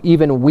tell you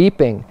even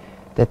weeping,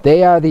 that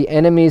they are the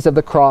enemies of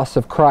the cross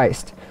of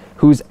Christ,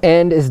 whose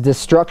end is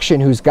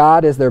destruction, whose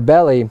God is their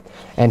belly,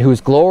 and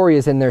whose glory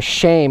is in their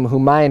shame, who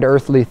mind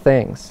earthly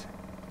things.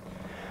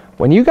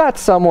 When you got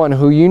someone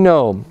who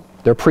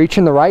they're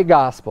preaching the right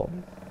gospel,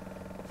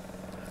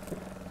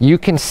 you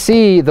can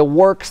see the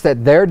works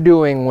that they're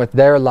doing with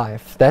their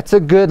life. That's a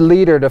good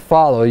leader to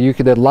follow.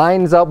 It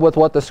lines up with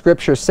what the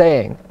Scripture's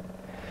saying.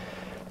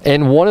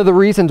 And one of the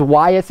reasons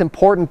why it's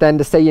important then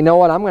to say, you know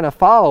what, I'm going to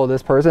follow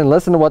this person and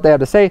listen to what they have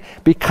to say,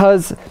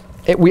 because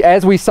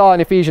as we saw in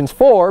Ephesians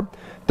 4,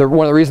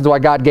 one of the reasons why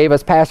God gave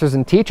us pastors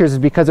and teachers is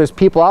because there's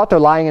people out there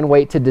lying in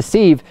wait to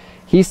deceive.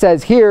 He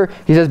says here,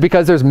 he says,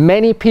 because there's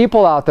many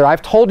people out there.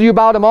 I've told you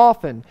about them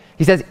often.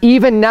 He says,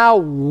 even now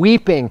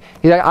weeping.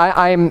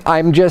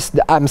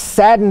 I'm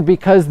saddened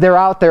because they're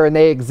out there and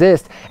they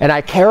exist. And I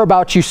care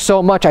about you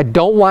so much. I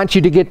don't want you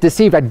to get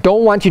deceived. I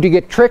don't want you to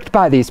get tricked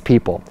by these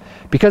people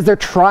because they're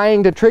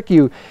trying to trick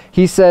you.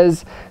 He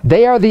says,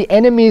 they are the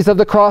enemies of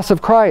the cross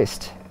of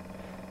Christ.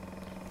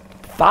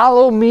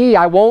 Follow me.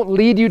 I won't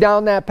lead you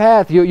down that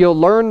path. You'll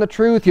learn the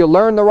truth. You'll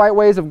learn the right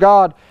ways of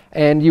God.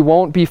 And you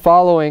won't be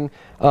following,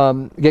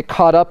 get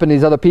caught up in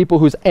these other people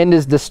whose end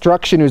is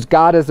destruction, whose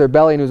God is their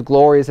belly, and whose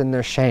glory is in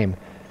their shame.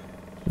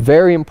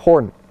 Very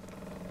important.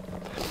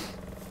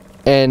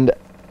 And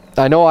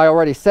I know I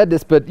already said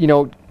this, but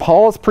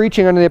Paul's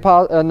preaching under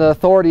the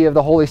authority of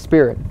the Holy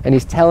Spirit, and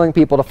he's telling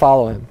people to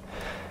follow him.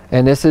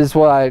 And this is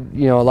what I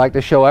like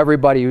to show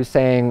everybody who's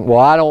saying, well,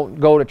 I don't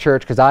go to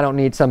church because I don't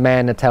need some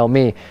man to tell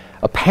me.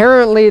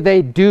 Apparently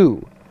they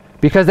do,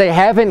 because they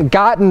haven't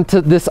gotten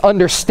to this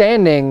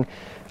understanding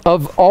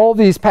of all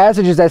these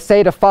passages that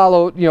say to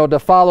follow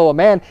a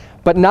man.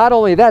 But not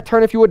only that,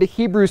 turn if you would to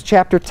Hebrews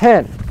chapter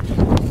 10.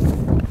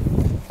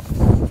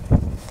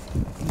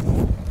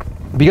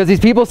 Because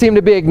these people seem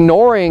to be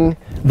ignoring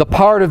the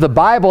part of the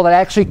Bible that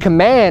actually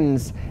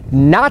commands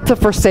not to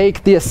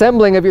forsake the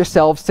assembling of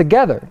yourselves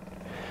together.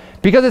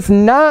 Because it's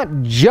not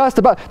just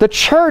about, the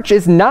church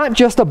is not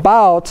just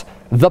about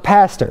the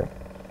pastor.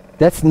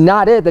 That's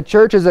not it. The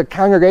church is a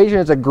congregation,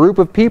 it's a group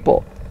of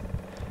people.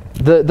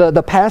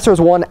 The pastor is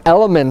one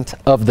element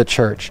of the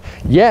church.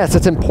 Yes,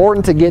 it's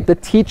important to get the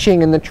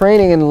teaching and the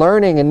training and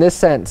learning in this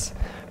sense.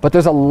 But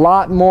there's a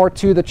lot more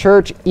to the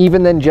church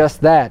even than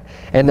just that.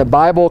 And the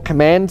Bible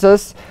commands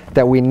us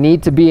that we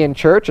need to be in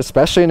church,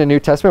 especially in the New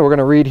Testament. We're going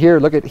to read here,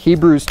 look at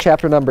Hebrews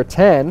chapter number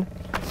 10.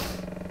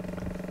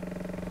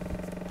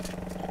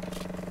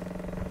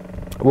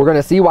 We're going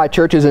to see why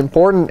church is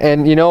important.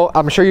 And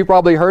I'm sure you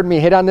probably heard me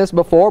hit on this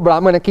before, but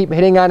I'm going to keep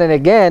hitting on it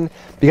again,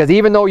 because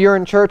even though you're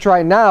in church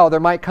right now, there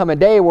might come a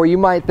day where you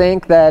might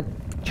think that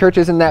church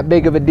isn't that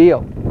big of a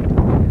deal.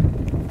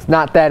 It's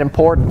not that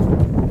important.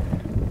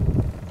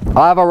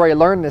 I've already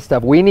learned this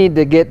stuff. We need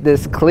to get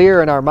this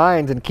clear in our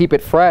minds and keep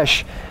it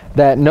fresh,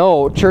 that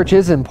no, church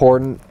is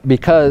important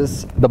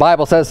because the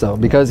Bible says so.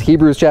 Because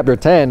Hebrews chapter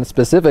 10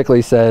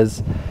 specifically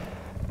says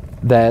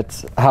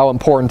that's how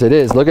important it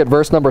is. Look at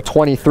verse number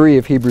 23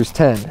 of Hebrews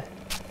 10.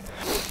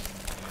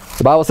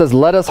 The Bible says,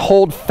 let us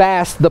hold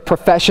fast the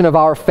profession of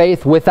our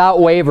faith without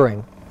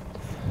wavering,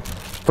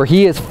 for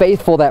he is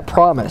faithful that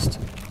promised.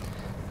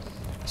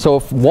 So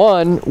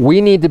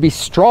we need to be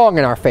strong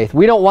in our faith.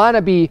 We don't want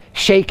to be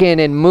shaken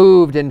and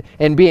moved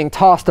and being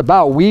tossed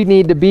about. We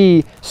need to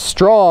be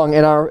strong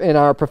in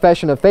our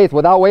profession of faith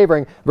without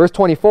wavering. Verse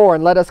 24,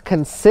 and let us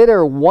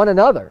consider one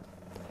another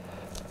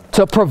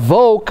to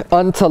provoke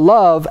unto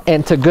love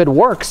and to good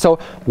works. So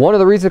one of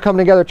the reasons to come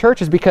together,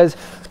 church, is because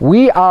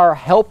we are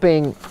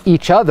helping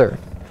each other.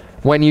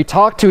 When you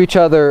talk to each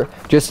other,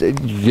 just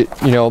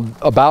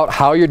about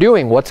how you're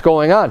doing, what's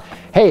going on.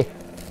 Hey,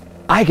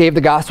 I gave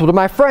the gospel to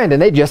my friend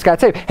and they just got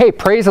saved. Hey,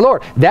 praise the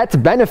Lord. That's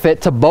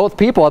benefit to both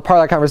people. As part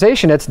of that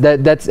conversation, it's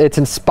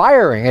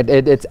inspiring.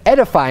 It's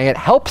edifying. It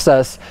helps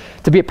us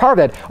to be a part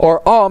of that.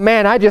 Or, oh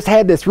man, I just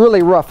had this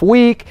really rough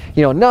week.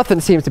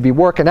 Nothing seems to be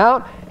working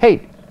out.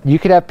 Hey, you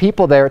could have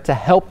people there to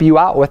help you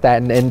out with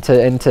that and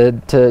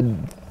to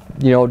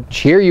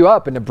cheer you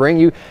up and to bring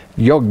you,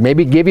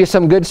 maybe give you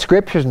some good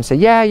scriptures and say,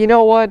 yeah, you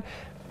know what?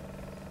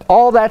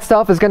 All that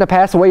stuff is going to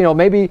pass away.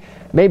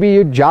 Maybe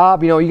your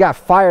job, you got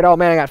fired. Oh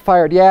man, I got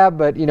fired. Yeah,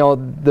 but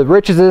the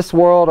riches of this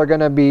world are going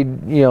to be,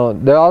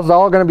 they're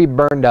all going to be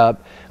burned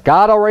up.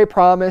 God already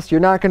promised you're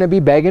not going to be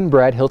begging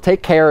bread. He'll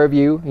take care of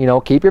you.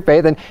 Keep your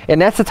faith.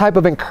 And that's the type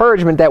of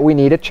encouragement that we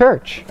need at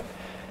church.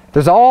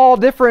 There's all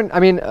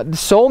different,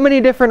 so many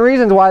different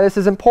reasons why this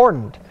is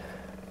important.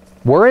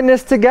 We're in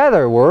this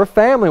together. We're a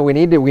family. We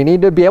need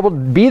to be able to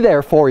be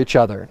there for each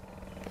other.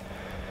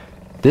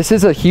 This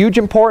is a huge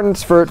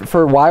importance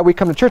for why we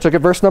come to church. Look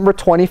at verse number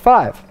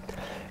 25.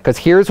 Because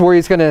here's where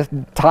he's going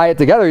to tie it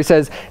together. He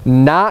says,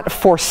 not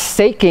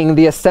forsaking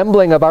the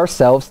assembling of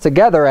ourselves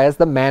together as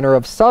the manner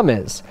of some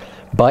is,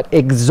 but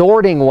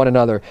exhorting one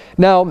another.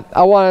 Now,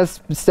 I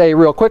want to say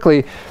real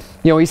quickly,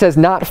 he says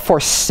not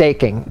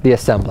forsaking the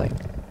assembling.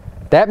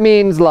 That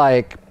means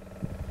like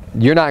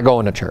you're not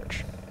going to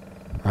church,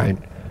 right?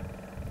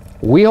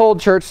 We hold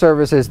church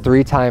services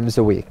 3 times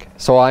a week.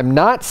 So I'm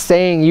not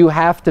saying you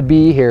have to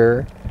be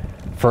here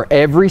for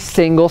every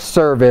single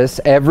service,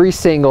 every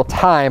single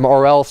time,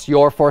 or else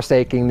you're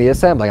forsaking the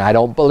assembly. I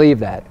don't believe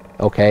that,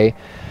 okay?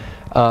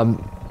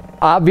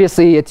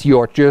 obviously it's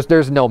your church.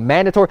 There's no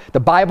mandatory. The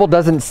Bible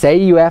doesn't say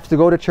you have to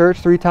go to church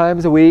 3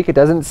 times a week. It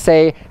doesn't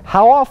say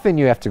how often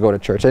you have to go to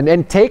church.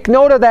 And take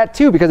note of that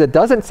too, because it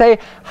doesn't say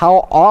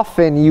how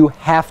often you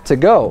have to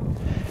go.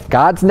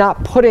 God's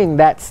not putting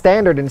that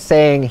standard and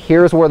saying,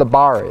 here's where the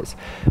bar is.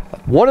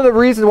 One of the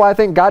reasons why I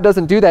think God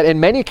doesn't do that in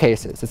many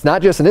cases, it's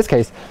not just in this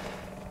case,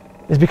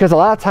 is because a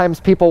lot of times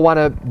people want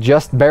to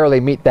just barely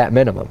meet that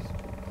minimum.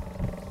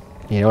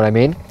 You know what I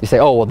mean? You say,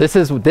 oh, well, this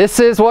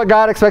is what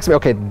God expects of me.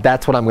 Okay,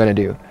 that's what I'm going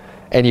to do.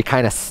 And you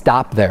kind of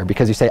stop there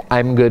because you say,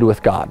 I'm good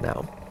with God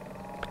now.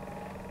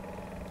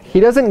 He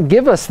doesn't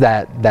give us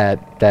that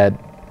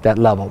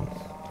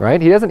level,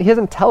 right? He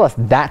doesn't tell us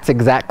that's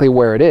exactly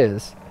where it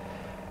is.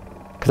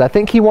 Because I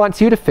think he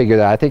wants you to figure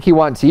that out. I think he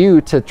wants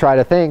you to try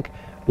to think,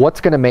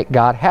 what's going to make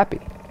God happy?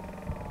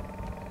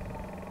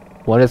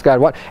 What does God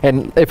want?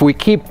 And if we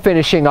keep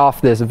finishing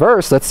off this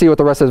verse, let's see what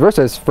the rest of this verse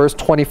is. Verse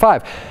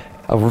 25.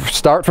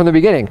 Start from the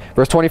beginning.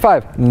 Verse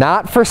 25.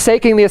 Not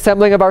forsaking the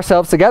assembling of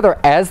ourselves together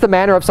as the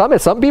manner of some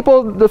is. Some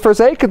people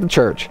forsake the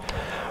church.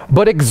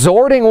 But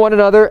exhorting one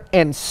another,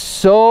 and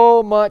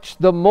so much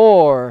the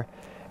more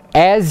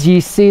as ye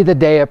see the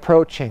day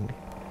approaching.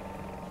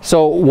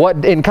 So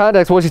what, in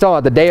context, what's he talking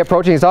about? The day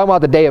approaching, he's talking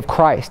about the day of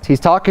Christ. He's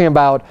talking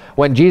about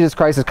when Jesus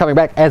Christ is coming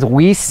back. As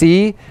we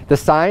see the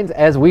signs,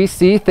 as we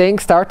see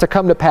things start to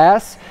come to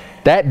pass,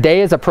 that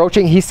day is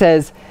approaching. He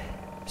says,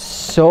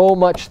 so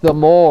much the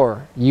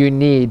more you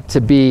need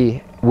to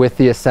be with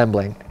the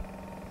assembling.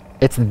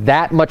 It's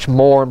that much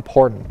more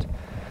important.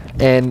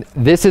 And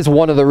this is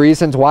one of the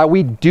reasons why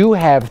we do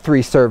have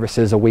 3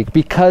 services a week,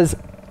 because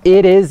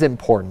it is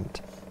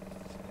important.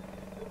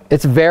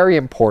 It's very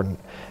important.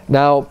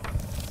 Now,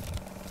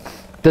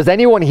 does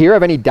anyone here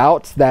have any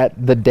doubts that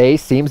the day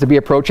seems to be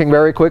approaching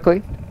very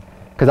quickly?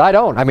 Because I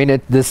don't. I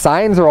mean, the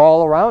signs are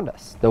all around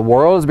us. The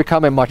world is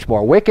becoming much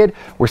more wicked.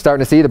 We're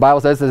starting to see, the Bible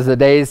says, as the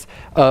days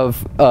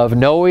of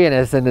Noah and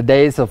as in the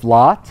days of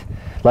Lot.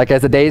 Like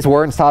as the days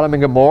were in Sodom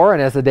and Gomorrah,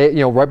 and as the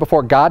day, right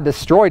before God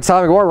destroyed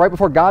Sodom and Gomorrah, right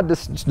before God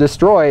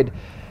destroyed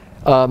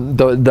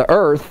the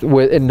earth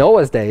in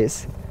Noah's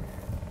days,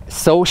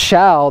 so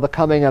shall the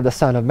coming of the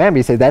Son of Man be.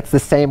 You say that's the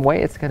same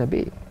way it's going to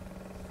be.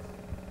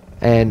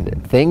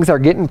 And things are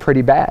getting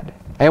pretty bad.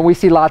 And we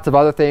see lots of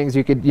other things.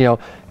 You could,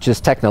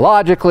 just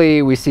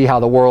technologically, we see how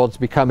the world's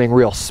becoming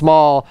real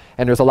small,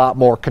 and there's a lot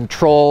more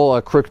control,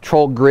 a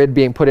control grid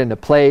being put into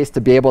place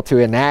to be able to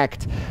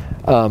enact,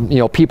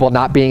 people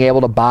not being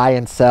able to buy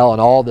and sell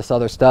and all this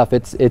other stuff.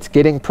 It's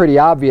getting pretty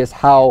obvious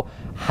how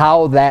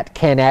that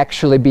can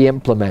actually be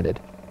implemented.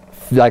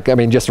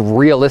 Just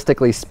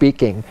realistically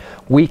speaking,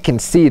 we can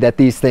see that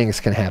these things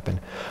can happen.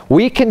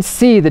 We can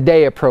see the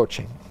day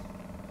approaching.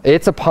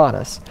 It's upon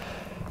us.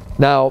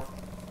 Now,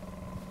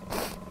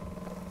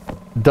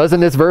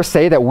 doesn't this verse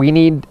say that we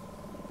need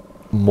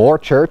more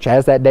church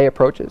as that day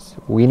approaches?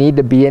 We need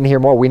to be in here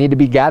more. We need to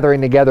be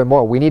gathering together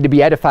more. We need to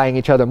be edifying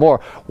each other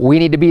more. We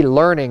need to be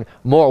learning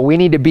more. We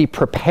need to be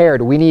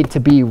prepared. We need to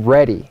be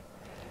ready.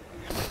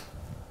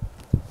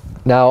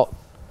 Now,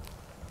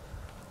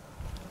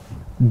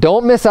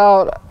 don't miss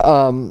out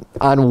on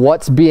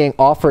what's being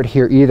offered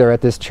here either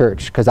at this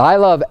church, because I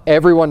love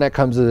everyone that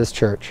comes to this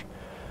church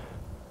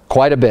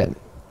quite a bit.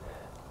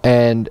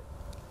 And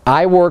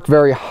I work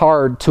very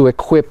hard to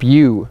equip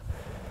you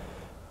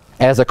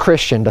as a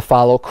Christian to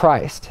follow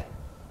Christ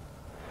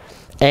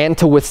and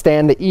to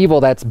withstand the evil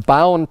that's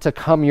bound to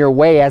come your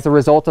way as a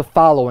result of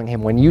following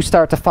him. When you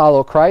start to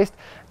follow Christ,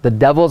 the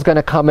devil's going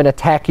to come and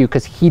attack you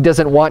because he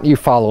doesn't want you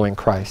following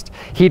Christ.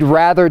 He'd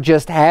rather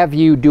just have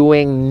you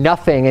doing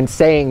nothing and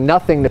saying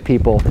nothing to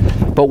people.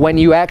 But when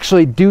you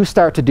actually do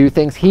start to do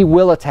things, he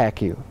will attack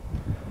you.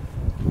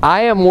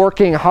 I am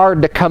working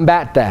hard to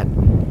combat that.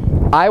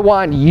 I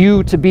want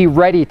you to be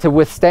ready to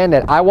withstand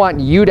it. I want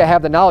you to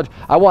have the knowledge.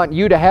 I want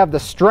you to have the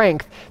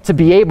strength to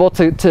be able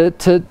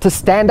to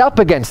stand up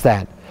against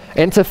that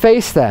and to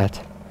face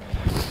that.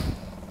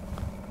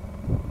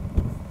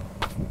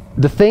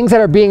 The things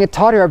that are being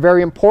taught here are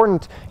very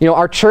important.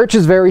 Our church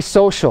is very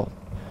social,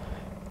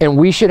 and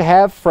we should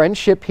have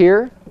friendship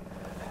here.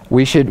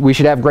 We should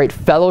have great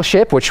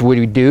fellowship, which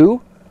we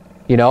do.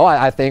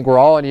 I think we're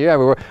all in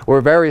you.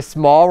 We're very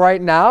small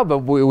right now, but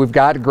we've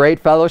got great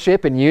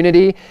fellowship and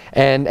unity,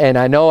 and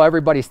I know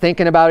everybody's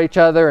thinking about each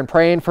other and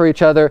praying for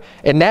each other,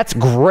 and that's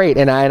great,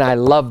 and I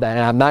love that,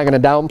 and I'm not going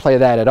to downplay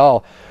that at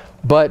all.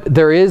 But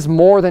there is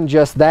more than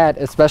just that,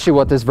 especially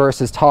what this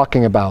verse is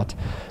talking about,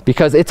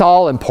 because it's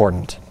all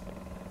important.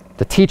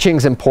 The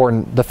teaching's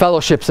important, the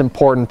fellowship's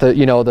important, the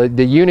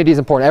unity's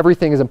important,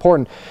 everything is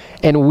important,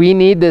 and we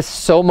need this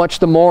so much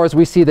the more as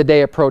we see the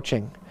day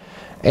approaching.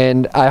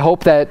 And I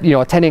hope that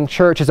attending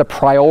church is a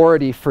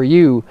priority for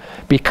you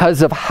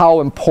because of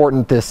how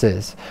important this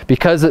is.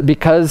 Because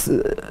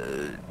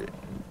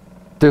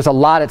there's a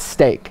lot at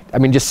stake.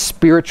 Just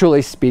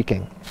spiritually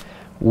speaking.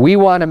 We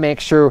want to make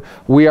sure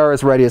we are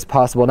as ready as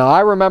possible. Now, I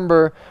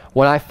remember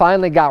when I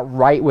finally got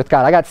right with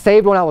God. I got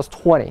saved when I was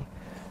 20,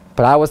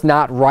 but I was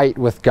not right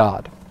with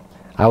God.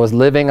 I was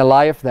living a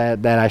life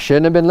that I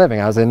shouldn't have been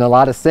living. I was in a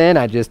lot of sin.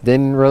 I just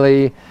didn't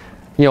really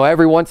You know,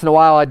 every once in a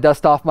while I'd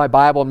dust off my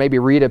Bible and maybe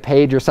read a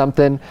page or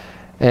something,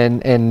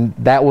 and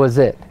that was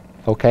it,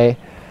 okay?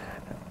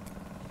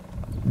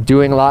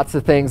 Doing lots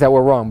of things that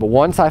were wrong. But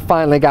once I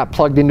finally got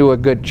plugged into a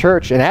good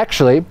church, and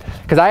actually,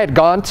 because I had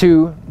gone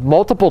to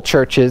multiple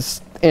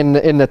churches in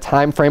the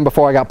time frame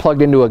before I got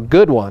plugged into a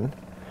good one.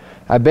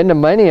 I've been to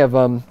many of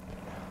them,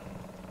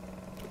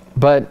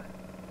 but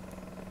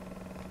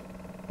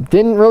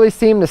didn't really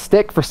seem to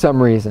stick for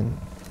some reason.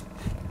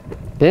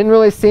 Didn't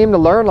really seem to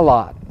learn a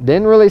lot.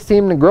 Didn't really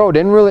seem to grow.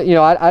 Didn't really, you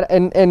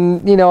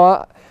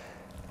know,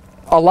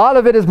 a lot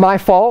of it is my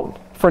fault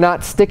for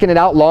not sticking it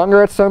out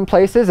longer at some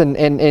places, and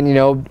you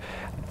know,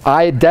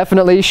 I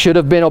definitely should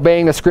have been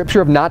obeying the scripture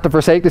of not to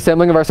forsake the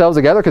assembling of ourselves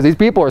together, because these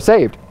people are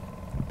saved.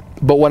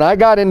 But when I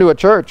got into a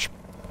church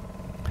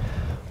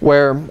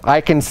where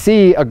I can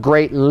see a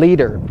great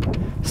leader,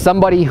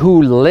 somebody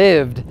who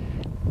lived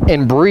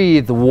and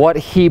breathed what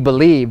he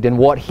believed and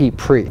what he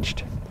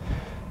preached.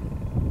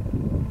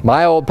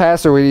 My old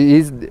pastor,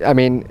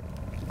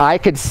 I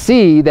could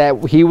see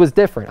that he was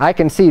different. I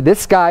can see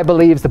this guy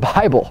believes the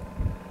Bible,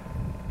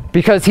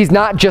 because he's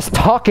not just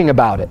talking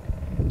about it,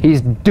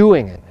 he's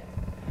doing it.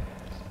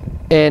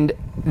 And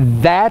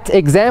that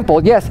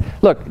example, yes,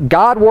 look,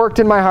 God worked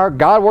in my heart,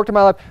 God worked in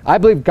my life. I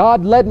believe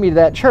God led me to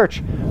that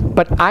church.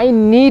 But I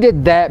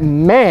needed that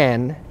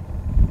man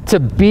to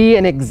be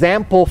an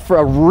example, for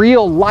a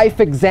real life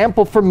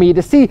example for me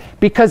to see,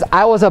 because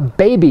I was a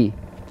baby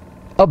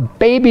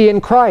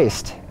in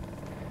Christ.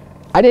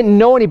 I didn't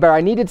know any better.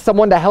 I needed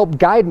someone to help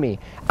guide me.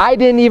 I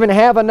didn't even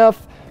have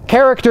enough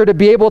character to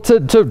be able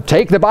to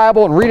take the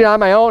Bible and read it on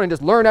my own and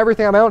just learn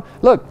everything on my own.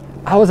 Look,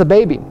 I was a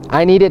baby.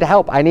 I needed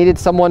help. I needed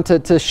someone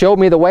to show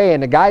me the way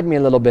and to guide me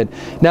a little bit.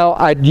 Now,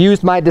 I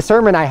used my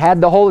discernment. I had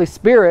the Holy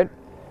Spirit,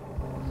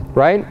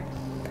 right,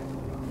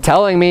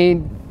 telling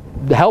me,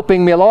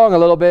 helping me along a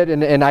little bit,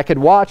 and I could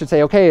watch and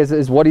say, okay,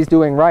 is what he's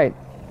doing right?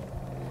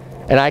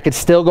 And I could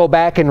still go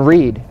back and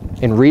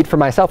read for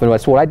myself, and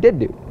that's what I did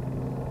do.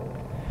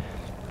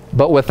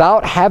 But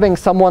without having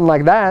someone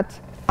like that,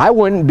 I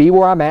wouldn't be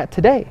where I'm at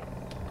today.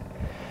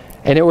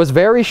 And it was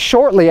very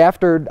shortly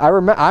after,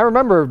 I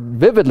remember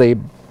vividly,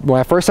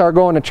 when I first started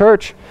going to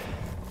church,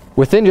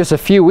 within just a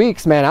few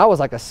weeks, man, I was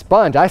like a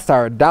sponge. I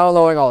started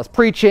downloading all this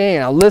preaching,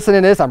 and I'm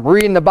listening to this, I'm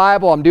reading the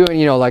Bible, I'm doing,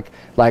 you know, like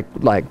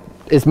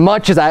as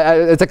much as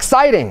it's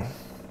exciting.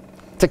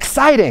 It's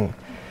exciting.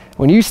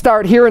 When you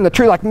start hearing the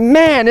truth, like,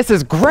 man, this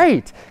is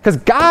great, because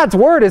God's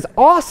word is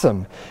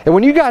awesome. And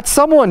when you got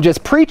someone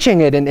just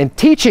preaching it and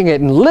teaching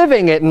it and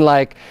living it, and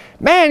like,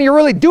 man, you're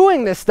really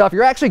doing this stuff.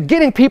 You're actually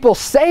getting people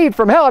saved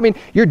from hell. I mean,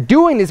 you're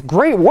doing this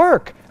great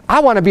work. I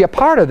want to be a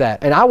part of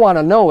that, and I want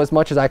to know as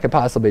much as I could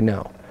possibly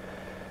know.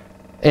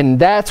 And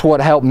that's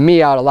what helped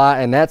me out a lot,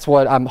 and that's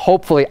what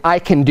hopefully I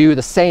can do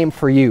the same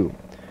for you.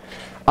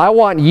 I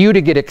want you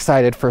to get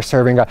excited for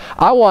serving God.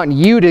 I want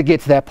you to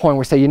get to that point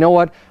where you say, you know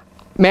what?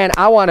 Man,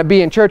 I want to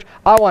be in church.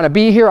 I want to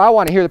be here. I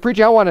want to hear the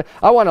preaching. I want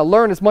to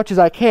learn as much as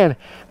I can.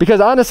 Because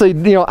honestly,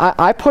 you know,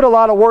 I put a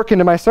lot of work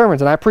into my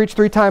sermons, and I preach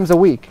 3 times a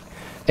week.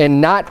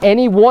 And not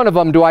any one of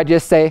them do I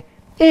just say,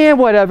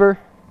 whatever.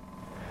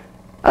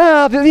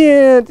 I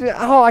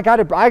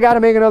got to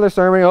make another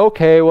sermon.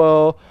 Okay,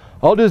 well,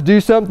 I'll just do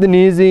something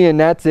easy and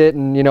that's it,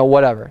 and you know,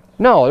 whatever.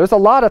 No, there's a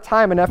lot of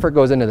time and effort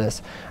goes into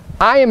this.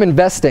 I am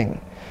investing,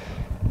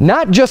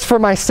 not just for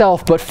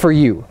myself, but for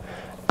you.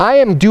 I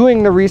am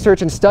doing the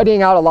research and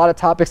studying out a lot of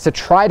topics to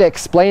try to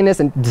explain this,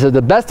 and to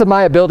the best of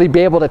my ability be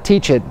able to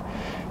teach it,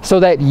 so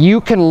that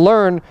you can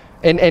learn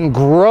and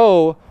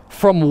grow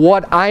from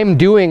what I'm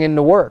doing in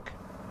the work.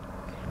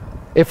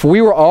 If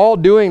we were all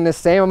doing the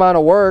same amount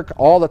of work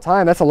all the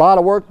time, that's a lot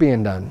of work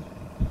being done.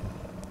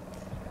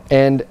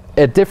 And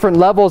at different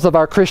levels of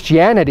our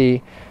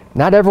Christianity,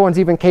 not everyone's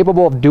even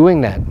capable of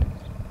doing that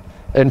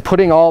and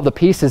putting all the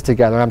pieces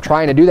together. I'm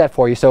trying to do that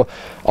for you. So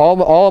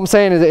all I'm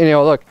saying is that, you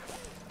know, look,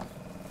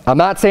 I'm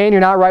not saying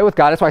you're not right with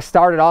God. That's why I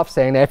started off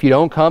saying that if you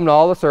don't come to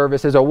all the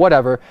services or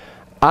whatever.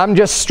 I'm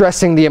just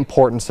stressing the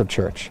importance of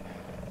church,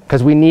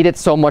 because we need it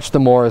so much the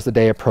more as the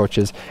day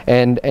approaches.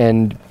 And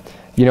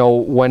you know,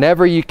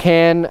 whenever you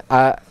can,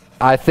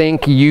 I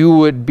think you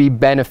would be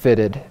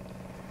benefited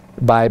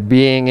by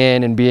being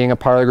in and being a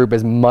part of the group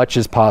as much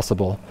as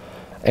possible.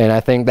 And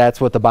I think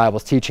that's what the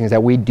Bible's teaching, is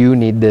that we do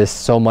need this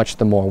so much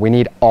the more. We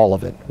need all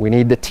of it. We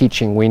need the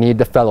teaching. We need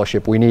the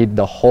fellowship. We need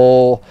the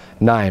whole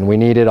 9. We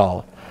need it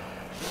all.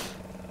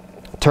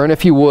 Turn,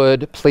 if you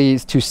would,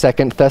 please, to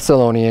 2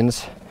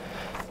 Thessalonians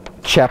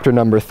chapter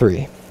number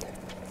 3.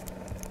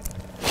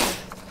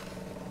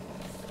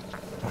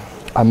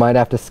 I might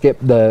have to skip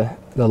the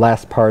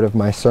last part of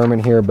my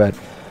sermon here, but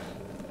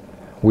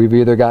we've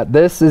either got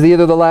this is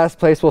either the last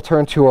place we'll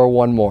turn to or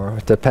one more.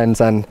 It depends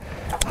on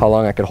how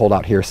long I could hold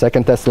out here. 2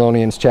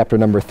 Thessalonians chapter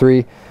number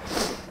 3.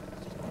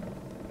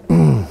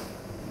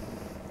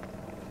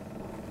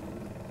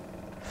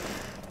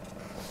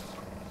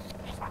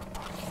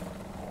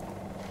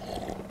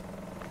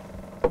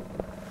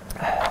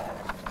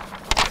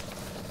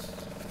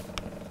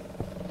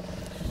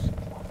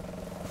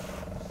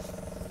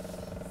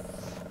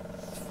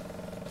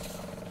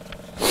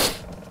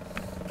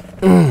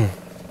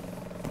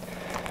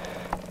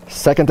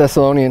 2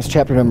 Thessalonians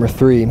chapter number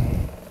 3.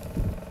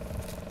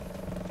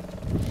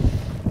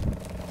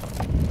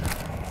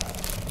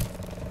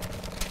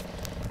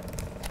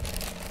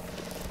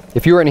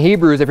 If you're in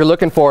Hebrews, if you're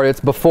looking for it,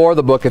 it's before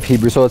the book of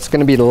Hebrews, so it's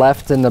going to be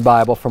left in the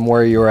Bible from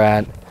where you're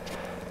at.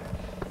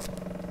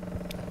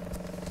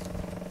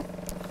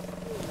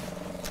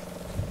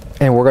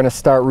 And we're going to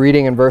start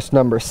reading in verse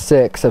number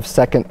 6 of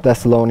 2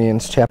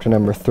 Thessalonians chapter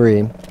number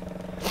 3.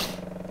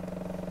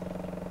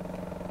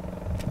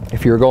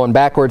 If you're going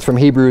backwards from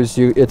Hebrews,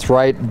 it's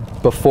right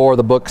before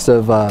the books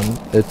of,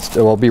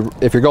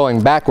 if you're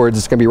going backwards,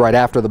 it's going to be right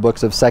after the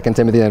books of 2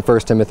 Timothy and 1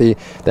 Timothy,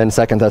 then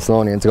 2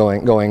 Thessalonians,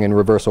 going in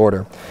reverse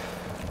order.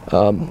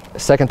 2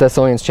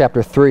 Thessalonians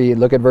chapter 3,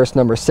 look at verse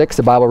number 6.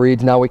 The Bible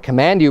reads, "Now we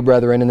command you,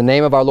 brethren, in the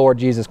name of our Lord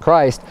Jesus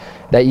Christ,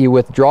 that ye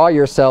withdraw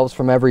yourselves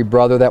from every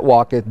brother that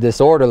walketh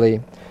disorderly,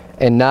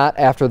 and not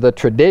after the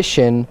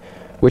tradition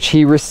which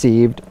he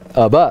received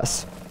of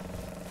us."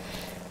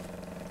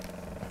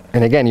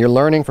 And again, you're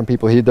learning from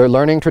people. They're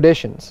learning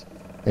traditions.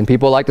 And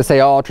people like to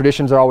say, oh,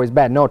 traditions are always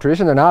bad. No,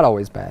 traditions are not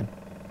always bad.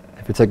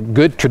 If it's a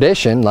good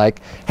tradition, like,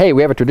 hey,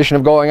 we have a tradition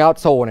of going out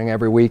soul winning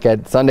every week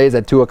at Sundays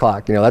at 2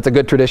 o'clock. You know, that's a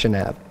good tradition to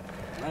have.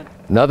 Right.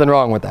 Nothing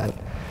wrong with that.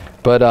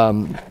 But,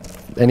 and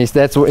he's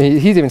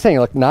even saying,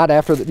 look, not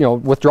after,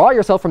 withdraw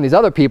yourself from these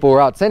other people who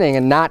are out sinning,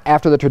 and not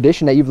after the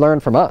tradition that you've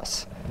learned from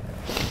us.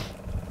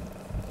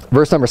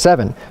 Verse number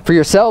 7, "For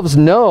yourselves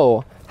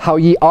know how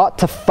ye ought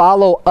to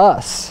follow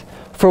us.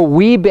 For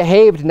we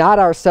behaved not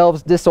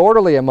ourselves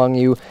disorderly among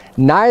you,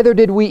 neither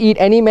did we eat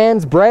any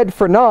man's bread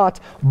for naught,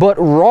 but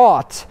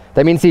wrought,"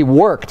 that means he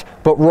worked,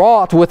 "but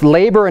wrought with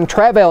labor and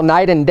travail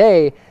night and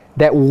day,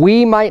 that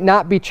we might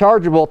not be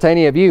chargeable to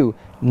any of you,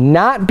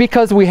 not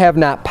because we have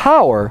not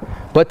power,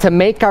 but to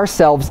make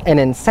ourselves an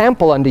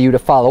ensample unto you to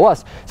follow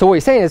us." So what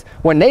he's saying is,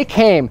 when they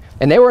came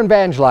and they were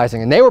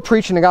evangelizing and they were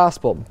preaching the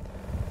gospel,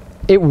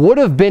 it would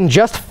have been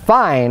just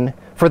fine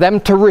for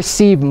them to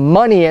receive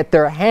money at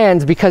their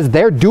hands because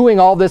they're doing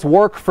all this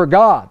work for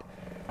God.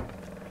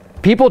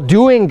 People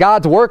doing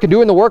God's work and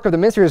doing the work of the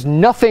ministry, there's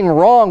nothing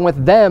wrong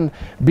with them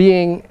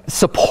being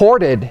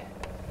supported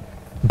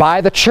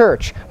by the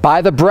church, by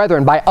the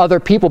brethren, by other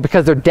people,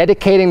 because they're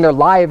dedicating their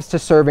lives to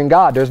serving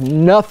God. There's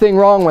nothing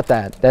wrong with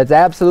that. That's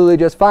absolutely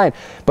just fine.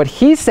 But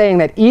he's saying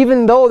that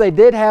even though they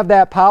did have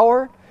that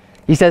power,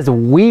 he says,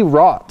 we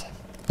wrought.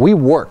 We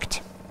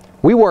worked.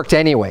 We worked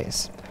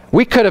anyways.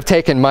 We could have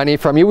taken money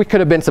from you. We could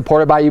have been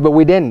supported by you, but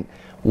we didn't.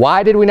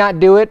 Why did we not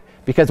do it?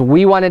 Because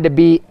we wanted to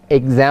be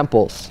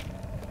examples.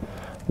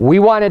 We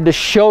wanted to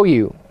show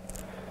you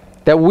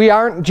that we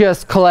aren't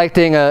just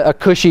collecting a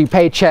cushy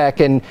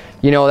paycheck and,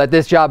 that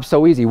this job's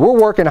so easy. We're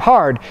working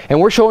hard, and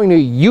we're showing you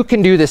you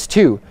can do this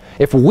too.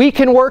 If we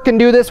can work and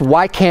do this,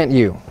 why can't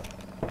you?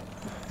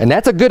 And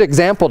that's a good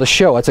example to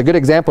show. It's a good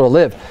example to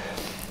live.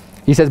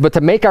 He says, "But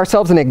to make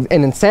ourselves an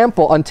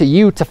example unto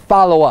you to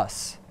follow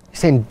us." He's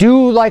saying,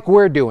 do like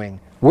we're doing.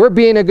 We're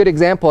being a good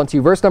example unto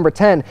you. Verse number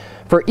 10,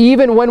 "For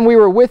even when we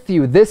were with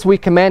you, this we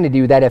commanded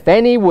you, that if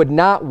any would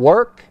not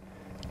work,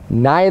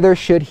 neither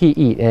should he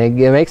eat." And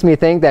it makes me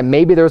think that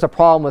maybe there's a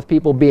problem with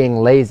people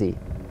being lazy.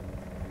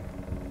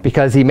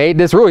 Because he made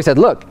this rule. He said,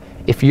 look,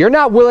 if you're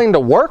not willing to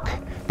work,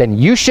 then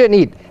you shouldn't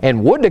eat.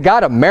 And would to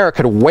God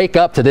America could wake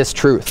up to this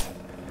truth.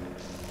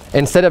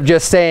 Instead of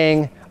just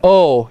saying,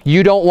 oh,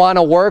 you don't want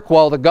to work?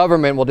 Well, the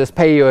government will just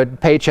pay you a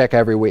paycheck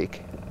every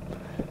week.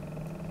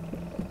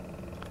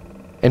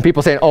 And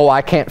people saying, oh,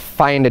 I can't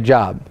find a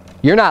job.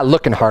 You're not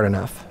looking hard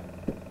enough.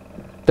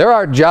 There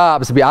are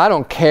jobs to be, I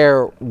don't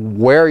care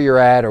where you're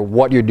at or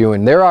what you're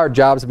doing. There are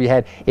jobs to be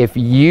had. If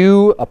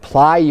you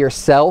apply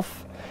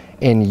yourself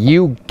and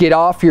you get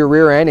off your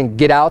rear end and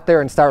get out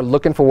there and start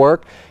looking for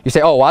work, you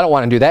say, oh, I don't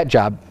want to do that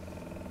job.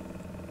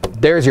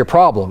 There's your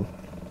problem.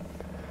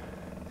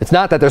 It's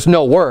not that there's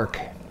no work.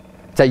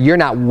 It's that you're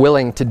not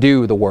willing to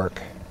do the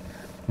work.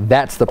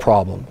 That's the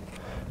problem.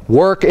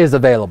 Work is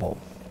available.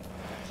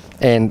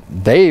 And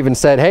they even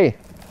said, hey,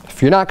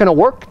 if you're not going to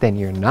work, then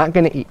you're not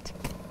going to eat.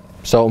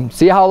 So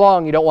see how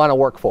long you don't want to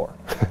work for.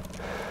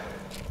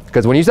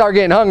 Because when you start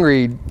getting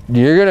hungry,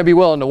 you're going to be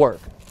willing to work.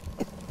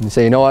 You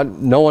say, you know what,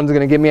 no one's going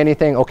to give me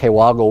anything? Okay,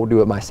 well, I'll go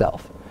do it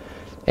myself.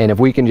 And if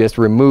we can just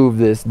remove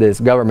this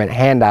government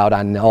handout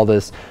on all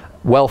this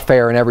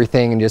welfare and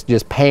everything, and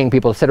just paying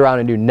people to sit around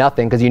and do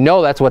nothing, because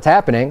that's what's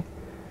happening.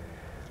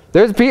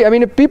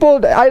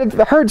 People, I've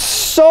heard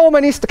so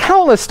many,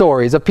 countless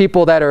stories of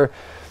people that are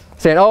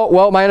saying, oh,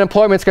 well, my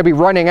unemployment's going to be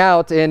running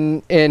out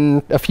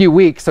in a few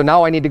weeks, so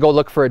now I need to go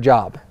look for a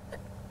job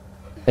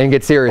and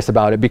get serious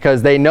about it,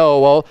 because they know,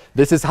 well,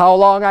 this is how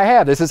long I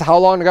have. This is how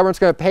long the government's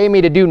going to pay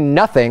me to do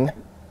nothing.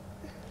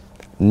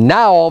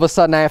 Now, all of a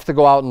sudden, I have to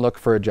go out and look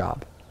for a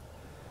job.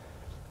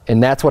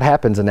 And that's what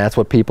happens, and that's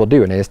what people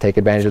do, and they just take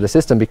advantage of the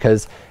system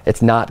because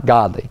it's not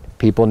godly.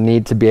 People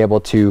need to be able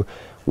to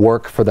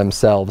work for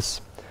themselves.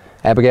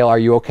 Abigail, are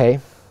you okay?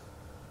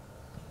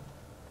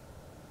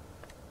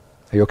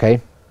 Are you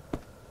okay?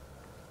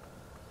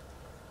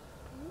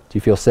 Do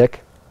you feel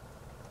sick?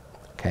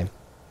 Okay.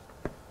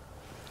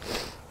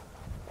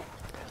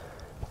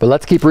 But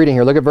let's keep reading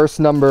here. Look at verse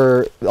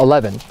number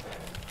 11.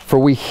 For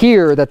we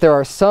hear that there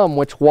are some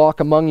which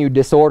walk among you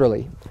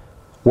disorderly,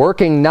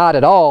 working not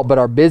at all, but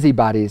are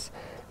busybodies.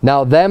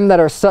 Now them that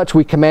are such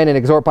we command and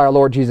exhort by our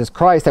Lord Jesus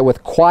Christ, that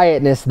with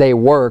quietness they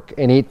work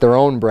and eat their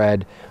own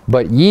bread.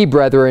 But ye,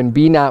 brethren,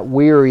 be not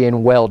weary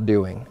in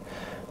well-doing.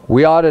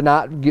 We ought to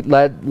not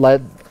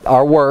let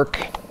our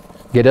work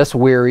get us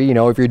weary. You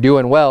know, if you're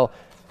doing well,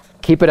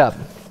 keep it up.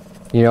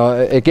 You know,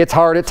 it gets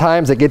hard at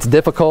times, it gets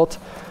difficult,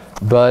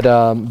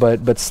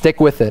 but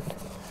stick with it.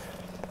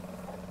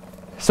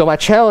 So my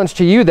challenge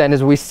to you then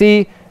is, we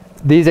see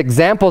these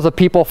examples of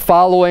people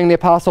following the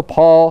Apostle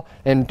Paul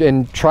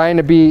and trying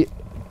to be,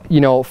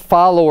 you know,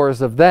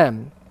 followers of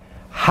them.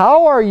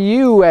 How are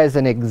you as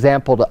an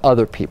example to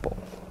other people?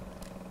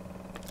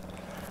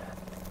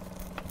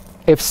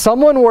 If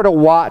someone were to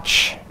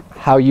watch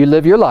how you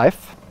live your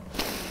life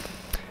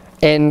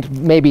and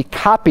maybe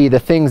copy the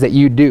things that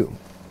you do,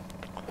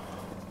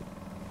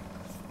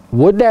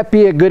 would that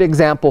be a good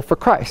example for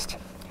Christ?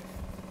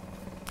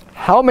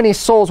 How many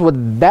souls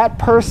would that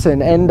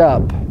person end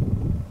up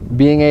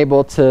being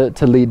able to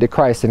lead to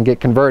Christ and get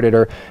converted,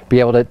 or be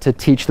able to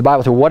teach the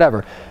Bible to,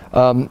 whatever?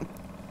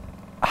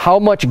 How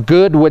much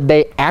good would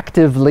they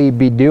actively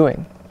be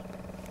doing?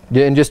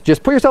 And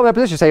just put yourself in that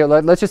position. Say,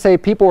 let's just say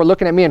people were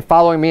looking at me and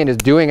following me and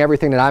just doing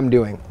everything that I'm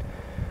doing.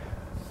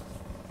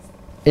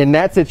 In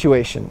that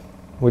situation,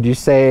 would you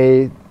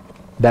say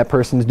that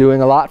person's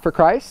doing a lot for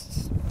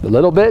Christ? A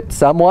little bit?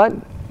 Somewhat?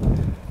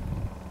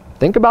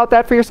 Think about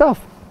that for yourself.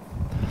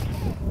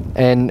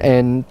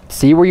 And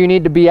see where you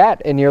need to be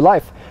at in your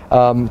life.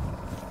 Because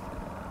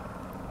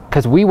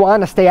we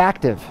want to stay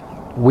active.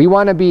 We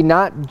want to be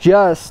not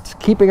just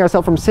keeping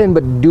ourselves from sin,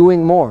 but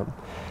doing more.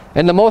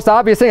 And the most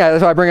obvious thing,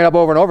 that's why I bring it up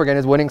over and over again,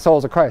 is winning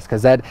souls to Christ.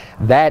 Because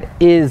that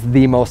is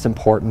the most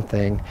important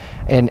thing.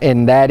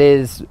 And that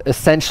is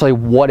essentially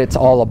what it's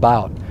all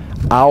about.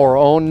 Our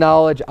own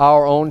knowledge,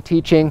 our own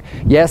teaching.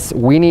 Yes,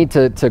 we need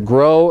to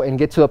grow and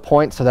get to a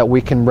point so that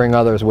we can bring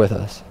others with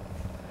us.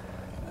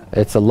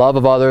 It's the love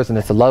of others, and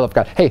it's the love of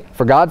God. Hey,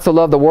 for God so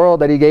loved the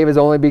world that he gave his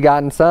only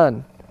begotten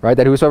Son, right?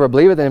 That whosoever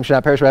believeth in him should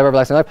not perish but have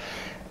everlasting life.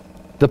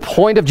 The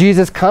point of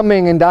Jesus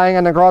coming and dying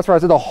on the cross for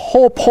us, the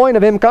whole point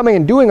of him coming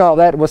and doing all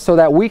that was so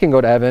that we can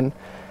go to heaven.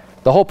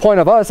 The whole point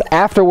of us,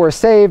 after we're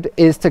saved,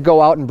 is to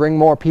go out and bring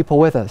more people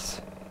with us.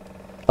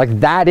 Like,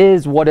 that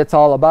is what it's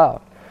all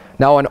about.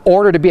 Now, in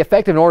order to be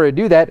effective, in order to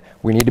do that,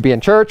 we need to be in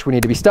church, we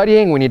need to be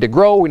studying, we need to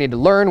grow, we need to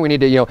learn, we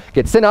need to, you know,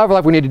 get sin out of our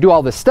life, we need to do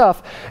all this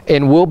stuff,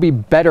 and we'll be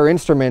better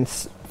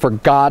instruments for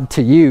God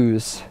to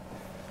use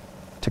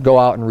to go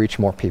out and reach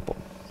more people.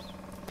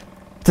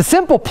 It's a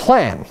simple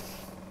plan.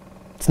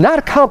 It's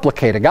not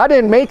complicated. God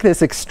didn't make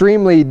this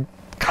extremely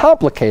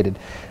complicated.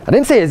 I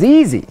didn't say it's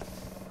easy.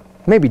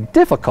 It may be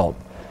difficult,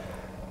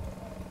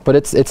 but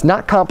it's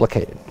not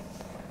complicated.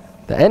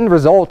 The end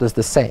result is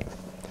the same.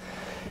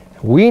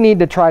 We need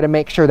to try to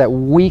make sure that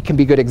we can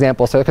be good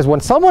examples. So, because when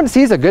someone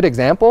sees a good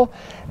example,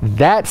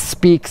 that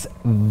speaks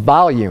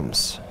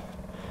volumes.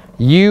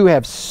 You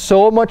have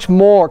so much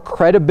more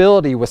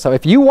credibility with someone.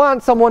 If you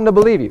want someone to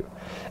believe you.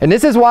 And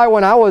this is why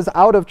when I was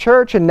out of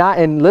church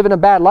and living a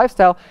bad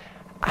lifestyle,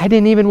 I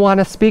didn't even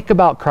want to speak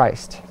about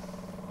Christ.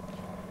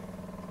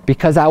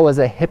 Because I was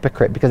a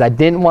hypocrite. Because I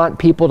didn't want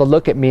people to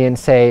look at me and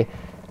say,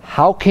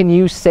 how can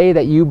you say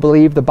that you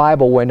believe the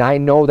Bible when I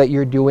know that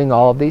you're doing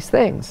all of these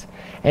things?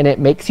 And it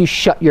makes you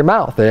shut your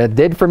mouth. And it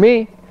did for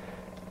me.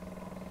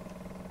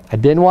 I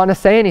didn't want to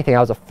say anything. I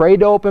was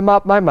afraid to open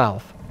up my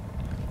mouth.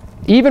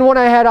 Even when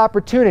I had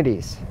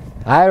opportunities.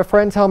 I had a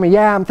friend tell me,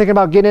 yeah, I'm thinking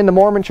about getting into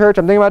Mormon church.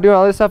 I'm thinking about doing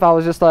all this stuff. I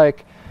was just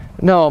like,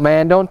 no,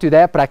 man, don't do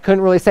that. But I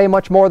couldn't really say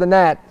much more than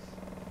that.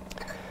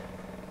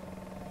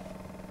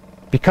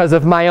 Because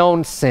of my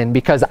own sin.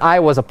 Because I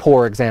was a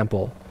poor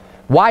example.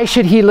 Why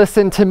should he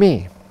listen to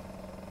me?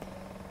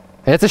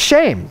 And it's a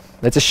shame.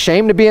 It's a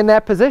shame to be in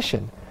that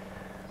position.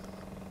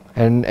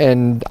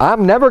 And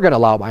I'm never going to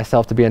allow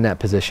myself to be in that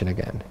position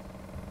again.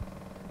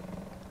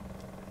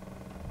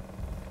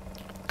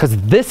 Because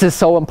this is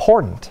so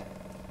important.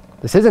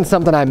 This isn't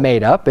something I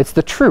made up. It's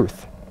the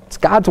truth. It's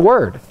God's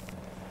word.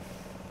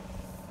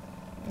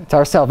 It's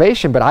our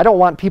salvation, but I don't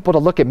want people to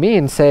look at me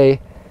and say,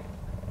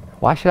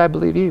 why should I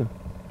believe you?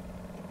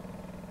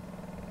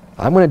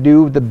 I'm going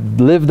to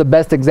live the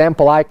best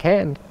example I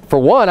can. For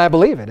one, I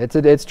believe it.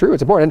 It's true.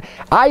 It's important.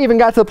 And I even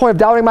got to the point of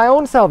doubting my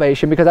own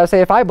salvation, because I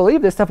say, if I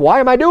believe this stuff, why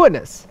am I doing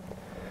this?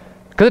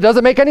 Because it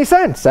doesn't make any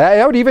sense.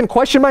 I would even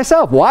question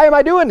myself. Why am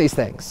I doing these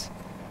things?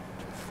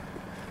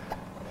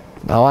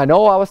 Now, I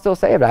know I was still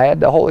saved. I had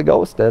the Holy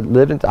Ghost that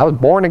lived I was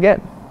born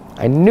again.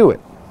 I knew it.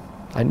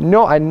 I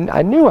knew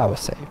I was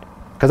saved.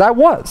 Because I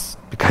was.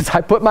 Because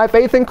I put my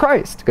faith in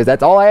Christ. Because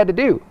that's all I had to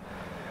do.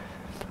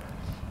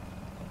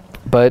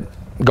 But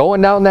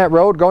going down that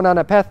road, going down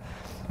that path,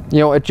 you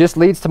know, it just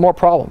leads to more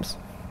problems.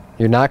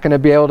 You're not going to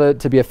be able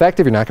to be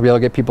effective. You're not going to be able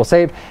to get people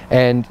saved.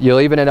 And you'll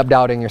even end up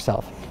doubting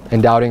yourself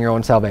and doubting your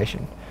own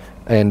salvation.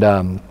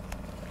 And,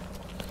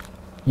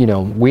 you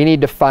know, we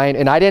need to find,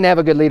 and I didn't have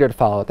a good leader to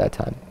follow at that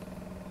time.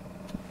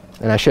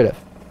 And I should have.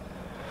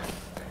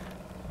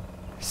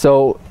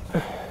 So,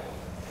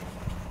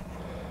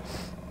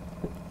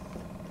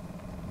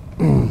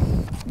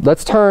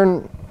 let's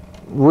turn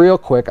real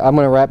quick. I'm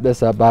going to wrap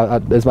this up.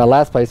 This is my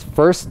last place.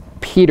 1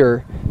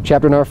 Peter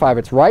chapter number 5.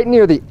 It's right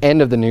near the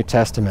end of the New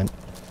Testament.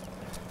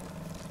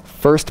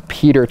 1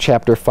 Peter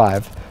chapter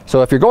 5.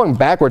 So if you're going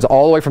backwards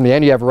all the way from the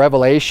end, you have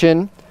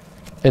Revelation,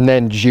 and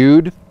then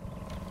Jude,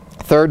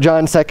 3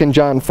 John, 2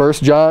 John, 1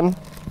 John,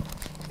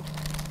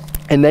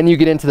 and then you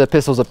get into the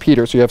epistles of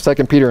Peter. So you have 2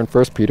 Peter and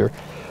 1 Peter.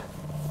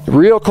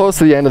 Real close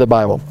to the end of the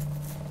Bible.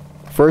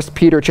 1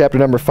 Peter chapter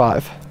number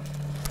 5.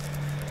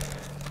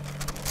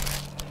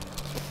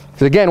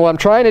 So again, what I'm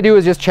trying to do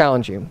is just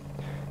challenge you.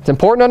 It's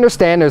important to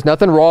understand there's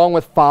nothing wrong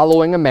with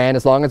following a man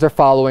as long as they're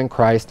following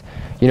Christ.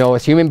 You know,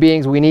 as human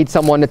beings, we need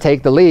someone to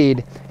take the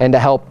lead and to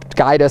help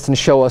guide us and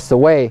show us the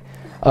way.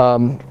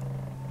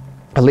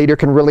 A leader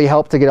can really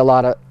help to get a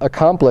lot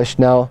accomplished.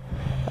 Now,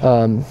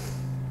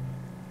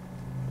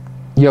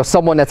 you know,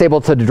 someone that's able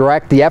to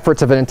direct the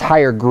efforts of an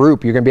entire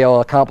group, you're going to be able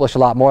to accomplish a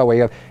lot more. Where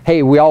you have,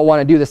 hey, we all want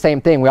to do the same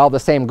thing. We all have the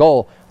same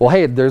goal. Well,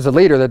 hey, there's a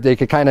leader that they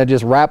could kind of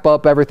just wrap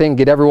up everything,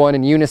 get everyone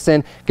in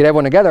unison, get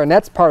everyone together. And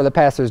that's part of the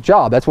pastor's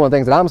job. That's one of the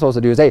things that I'm supposed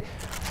to do is, hey,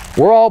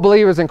 we're all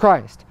believers in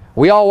Christ.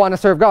 We all want to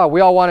serve God. We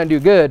all want to do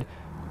good.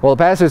 Well,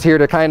 the pastor's here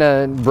to kind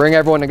of bring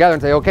everyone together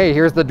and say, okay,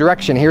 here's the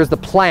direction. Here's the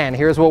plan.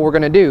 Here's what we're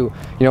going to do.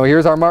 You know,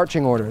 here's our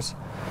marching orders.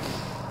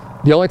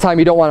 The only time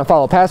you don't want to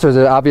follow pastors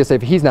is obviously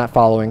if he's not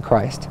following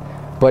Christ.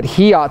 But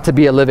he ought to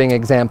be a living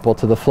example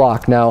to the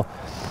flock. Now,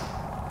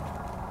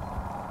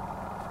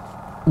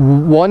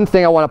 one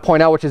thing I want to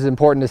point out, which is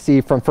important to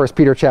see from 1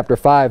 Peter chapter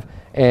 5,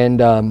 and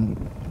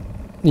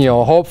you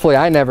know, hopefully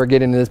I never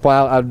get into this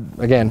point.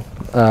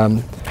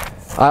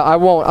 I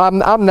won't.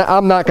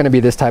 I'm not going to be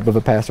this type of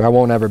a pastor. I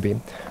won't ever be.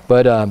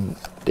 But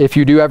if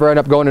you do ever end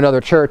up going to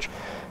another church,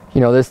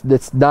 you know,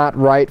 it's not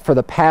right for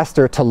the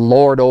pastor to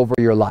lord over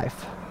your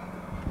life.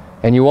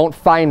 And you won't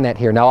find that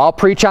here. Now, I'll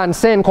preach on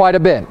sin quite a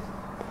bit.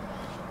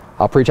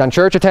 I'll preach on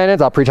church attendance.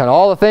 I'll preach on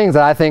all the things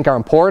that I think are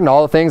important,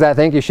 all the things I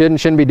think you should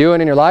and shouldn't be doing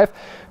in your life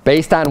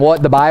based on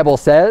what the Bible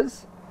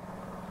says.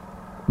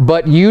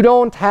 But you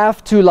don't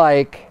have to,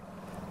 like,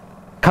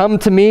 come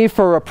to me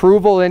for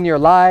approval in your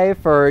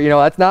life, or, you know,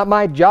 that's not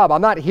my job.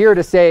 I'm not here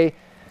to say,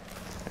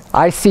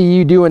 I see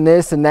you doing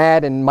this and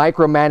that and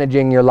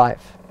micromanaging your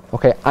life.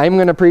 Okay, I'm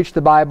going to preach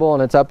the Bible,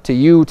 and it's up to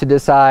you to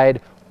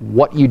decide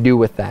what you do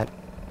with that.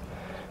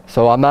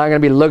 So I'm not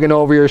going to be looking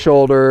over your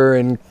shoulder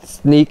and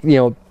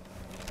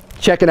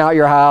checking out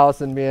your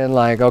house and being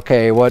like,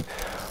 okay, what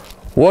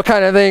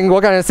kind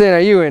of sin are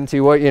you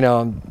into?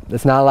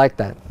 It's not like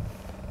that.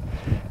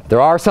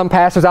 There are some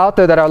pastors out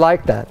there that are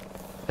like that.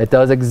 It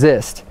does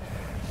exist.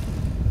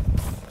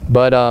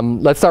 But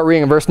let's start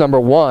reading in verse number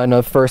 1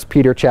 of 1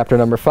 Peter chapter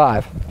number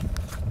 5.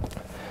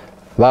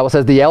 The Bible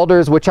says, "The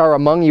elders which are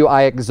among you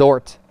I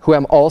exhort, who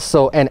am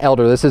also an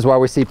elder." This is why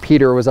we see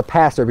Peter was a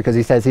pastor, because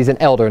he says he's an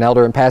elder. An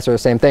elder and pastor are the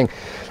same thing.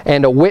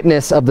 "And a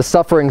witness of the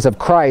sufferings of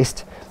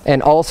Christ,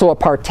 and also a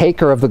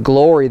partaker of the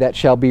glory that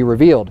shall be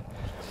revealed.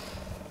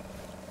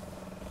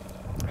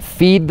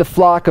 Feed the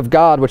flock of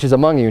God which is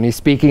among you." And he's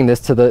speaking this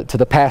to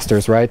the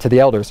pastors, right? To the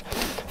elders.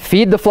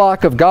 "Feed the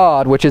flock of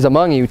God which is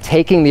among you,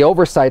 taking the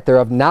oversight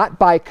thereof, not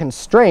by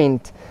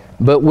constraint,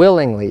 but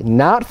willingly,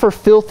 not for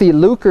filthy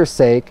lucre's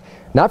sake,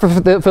 not for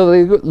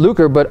filthy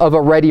lucre, but of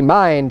a ready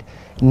mind,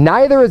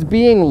 neither as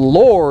being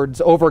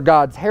lords over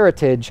God's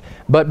heritage,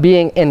 but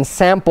being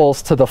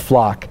ensamples to the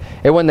flock.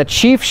 And when the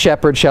chief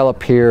shepherd shall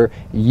appear,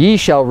 ye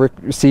shall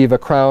receive a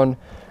crown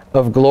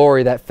of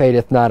glory that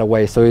fadeth not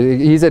away." So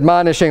he's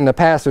admonishing the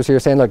pastors here,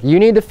 saying, look, you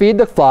need to feed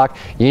the flock,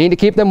 you need to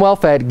keep them well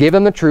fed, give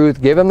them the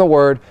truth, give them the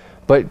word,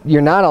 but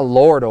you're not a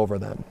lord over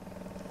them,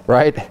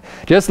 right?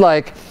 Just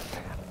like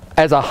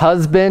as a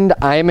husband,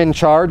 I'm in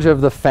charge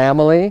of the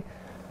family,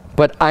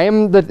 but I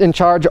am in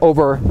charge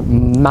over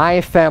my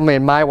family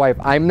and my wife.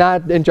 I'm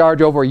not in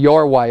charge over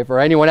your wife or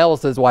anyone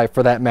else's wife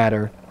for that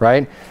matter,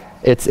 right?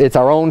 It's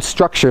our own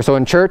structure. So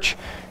in church,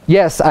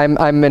 yes, I'm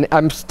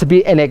to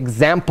be an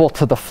example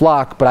to the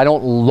flock, but I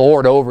don't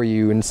lord over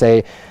you and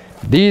say,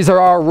 these are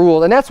our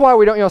rules. And that's why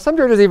we don't, some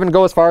churches even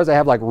go as far as they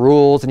have like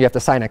rules and you have to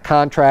sign a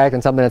contract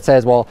and something that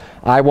says, well,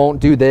 I won't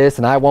do this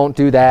and I won't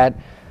do that.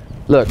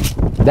 Look,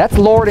 that's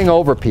lording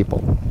over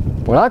people.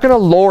 We're not going to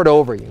lord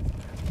over you.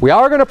 We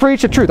are going to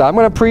preach the truth. I'm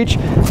going to preach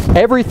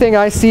everything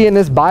I see in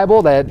this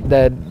Bible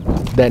that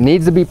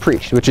needs to be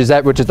preached, which is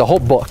the whole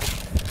book.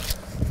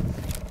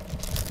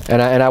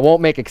 And I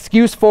won't make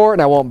excuse for it,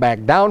 and I won't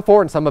back down for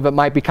it, and some of it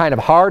might be kind of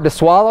hard to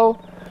swallow,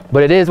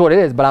 but it is what it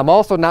is. But I'm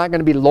also not going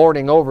to be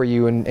lording over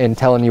you and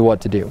telling you what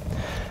to do.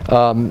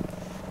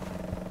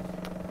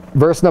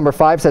 Verse number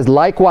 5 says,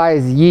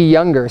 "Likewise ye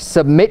younger,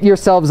 submit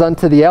yourselves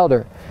unto the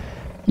elder.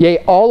 Yea,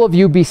 all of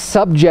you be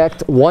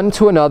subject one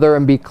to another,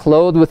 and be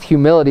clothed with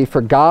humility,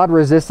 for God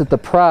resisteth the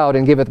proud,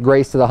 and giveth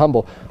grace to the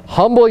humble.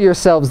 Humble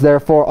yourselves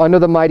therefore under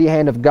the mighty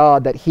hand of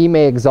God, that he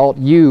may exalt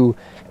you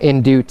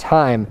in due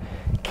time,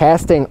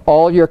 casting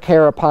all your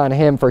care upon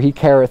him, for he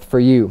careth for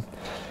you."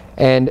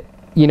 And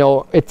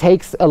it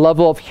takes a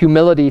level of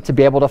humility to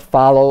be able to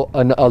follow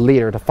a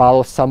leader, to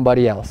follow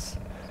somebody else.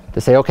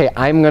 to say, okay,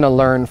 I'm going to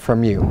learn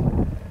from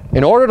you.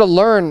 In order to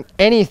learn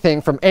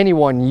anything from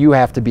anyone, you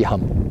have to be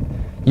humble.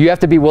 You have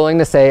to be willing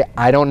to say,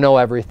 I don't know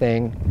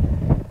everything.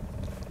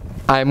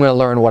 I'm going to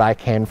learn what I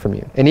can from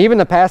you. And even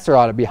the pastor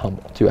ought to be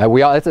humble too.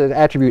 It's an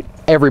attribute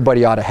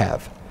everybody ought to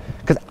have.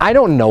 Because I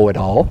don't know it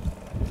all.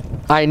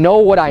 I know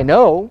what I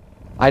know.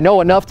 I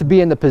know enough to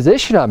be in the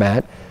position I'm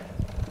at.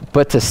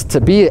 But to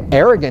be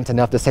arrogant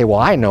enough to say, well,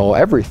 I know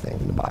everything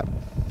in the Bible.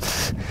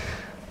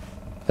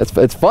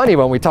 It's funny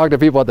when we talk to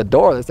people at the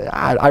door, they say,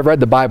 I read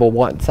the Bible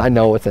once. I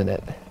know what's in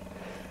it.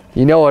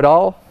 You know it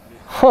all?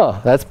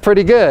 Huh, that's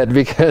pretty good,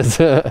 because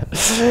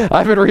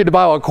I've been reading the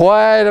Bible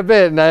quite a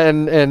bit,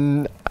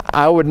 and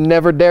I would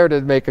never dare to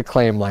make a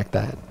claim like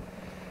that.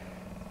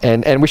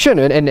 And we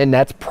shouldn't, and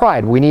that's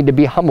pride. We need to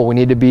be humble. We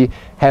need to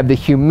have the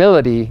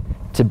humility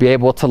to be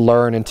able to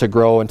learn and to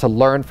grow and to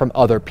learn from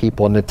other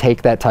people and to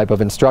take that type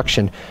of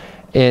instruction.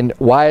 And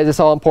why is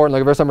this all important?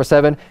 Look at verse number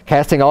 7.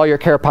 Casting all your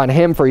care upon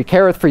him, for he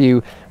careth for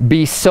you.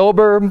 Be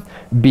sober,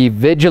 be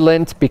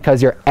vigilant,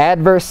 because your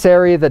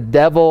adversary, the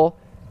devil,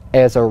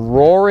 as a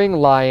roaring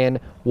lion,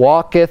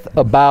 walketh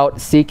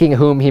about seeking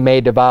whom he may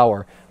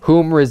devour,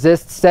 whom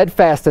resist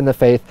steadfast in the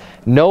faith,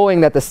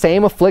 knowing that the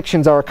same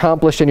afflictions are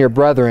accomplished in your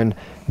brethren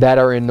that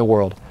are in the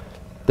world.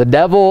 The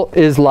devil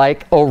is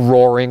like a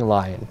roaring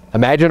lion.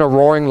 Imagine a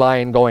roaring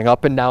lion going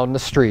up and down the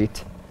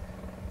street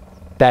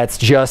that's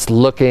just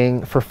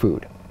looking for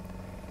food.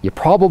 You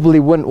probably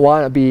wouldn't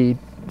want to be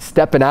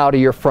stepping out of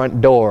your front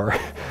door.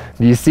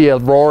 You see a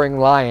roaring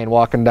lion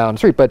walking down the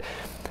street, but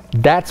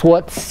that's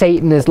what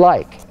Satan is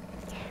like.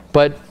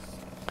 But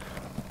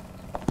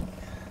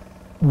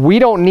we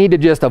don't need to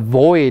just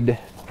avoid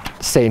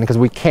Satan, because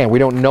we can't. We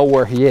don't know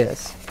where he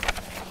is.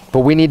 But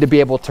we need to be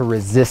able to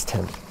resist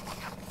him.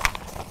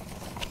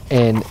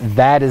 And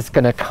that is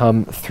going to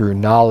come through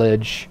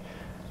knowledge,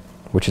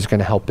 which is going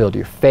to help build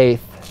your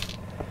faith,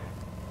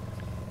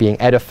 being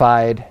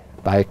edified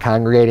by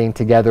congregating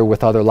together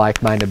with other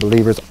like-minded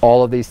believers.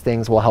 All of these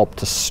things will help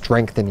to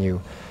strengthen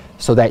you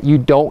so that you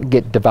don't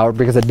get devoured,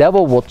 because the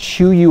devil will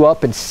chew you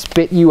up and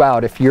spit you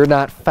out if you're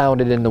not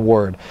founded in the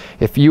Word,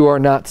 if you are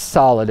not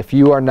solid, if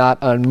you are not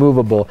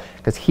unmovable,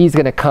 because he's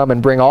going to come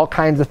and bring all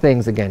kinds of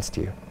things against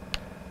you.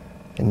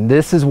 And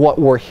this is what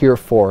we're here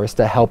for, is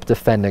to help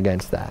defend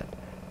against that.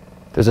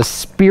 There's a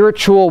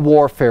spiritual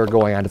warfare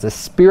going on. It's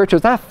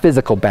not a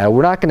physical battle.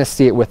 We're not going to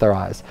see it with our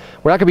eyes.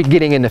 We're not going to be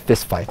getting into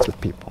fist fights with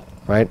people,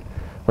 right?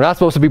 We're not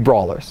supposed to be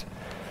brawlers.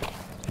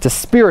 It's a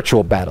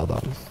spiritual battle,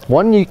 though.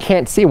 One you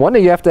can't see. One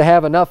that you have to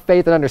have enough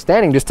faith and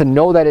understanding just to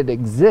know that it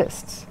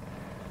exists.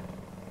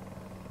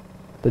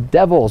 The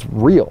devil is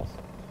real.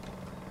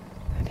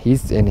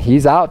 And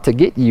he's out to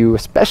get you,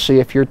 especially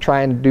if you're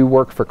trying to do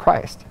work for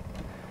Christ.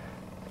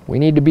 We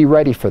need to be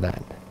ready for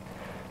that.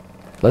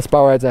 Let's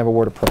bow our heads and have a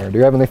word of prayer.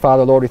 Dear Heavenly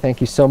Father, Lord, we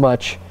thank you so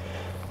much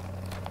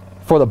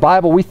for the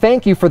Bible. We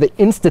thank you for the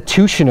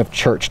institution of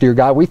church, dear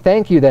God. We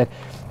thank you that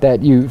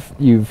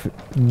you've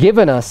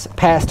given us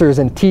pastors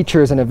and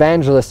teachers and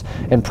evangelists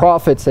and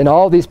prophets and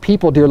all these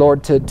people, dear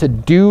Lord, to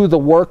do the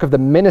work of the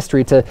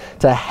ministry, to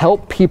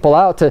help people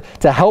out,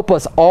 to help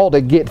us all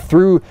to get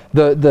through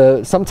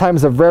the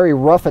sometimes the very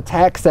rough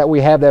attacks that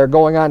we have that are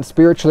going on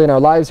spiritually in our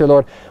lives, dear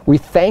Lord. We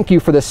thank you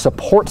for the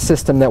support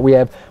system that we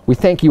have. We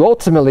thank you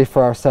ultimately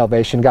for our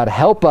salvation. God,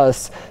 help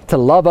us to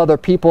love other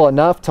people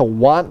enough to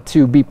want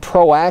to be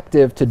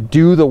proactive, to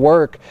do the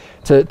work,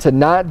 to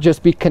not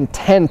just be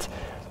content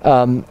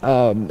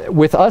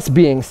with us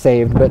being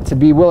saved, but to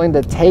be willing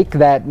to take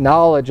that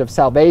knowledge of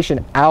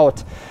salvation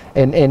out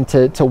and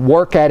to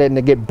work at it and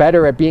to get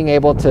better at being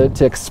able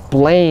to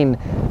explain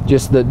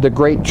just the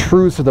great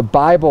truths of the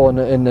Bible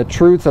and the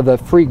truths of the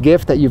free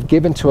gift that you've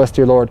given to us,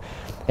 dear Lord,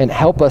 and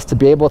help us to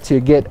be able to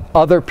get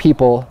other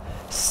people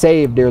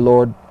saved, dear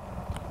Lord.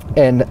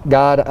 And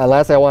God,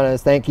 lastly, I want to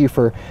thank you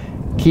for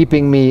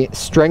keeping me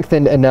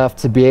strengthened enough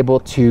to be able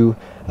to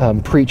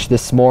preach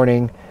this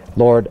morning.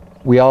 Lord,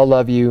 we all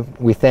love you.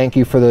 We thank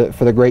you for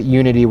the great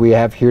unity we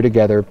have here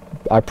together.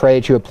 I pray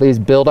that you would please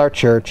build our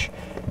church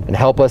and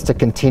help us to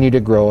continue to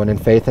grow and in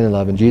faith and in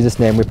love. In Jesus'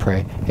 name we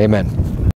pray. Amen.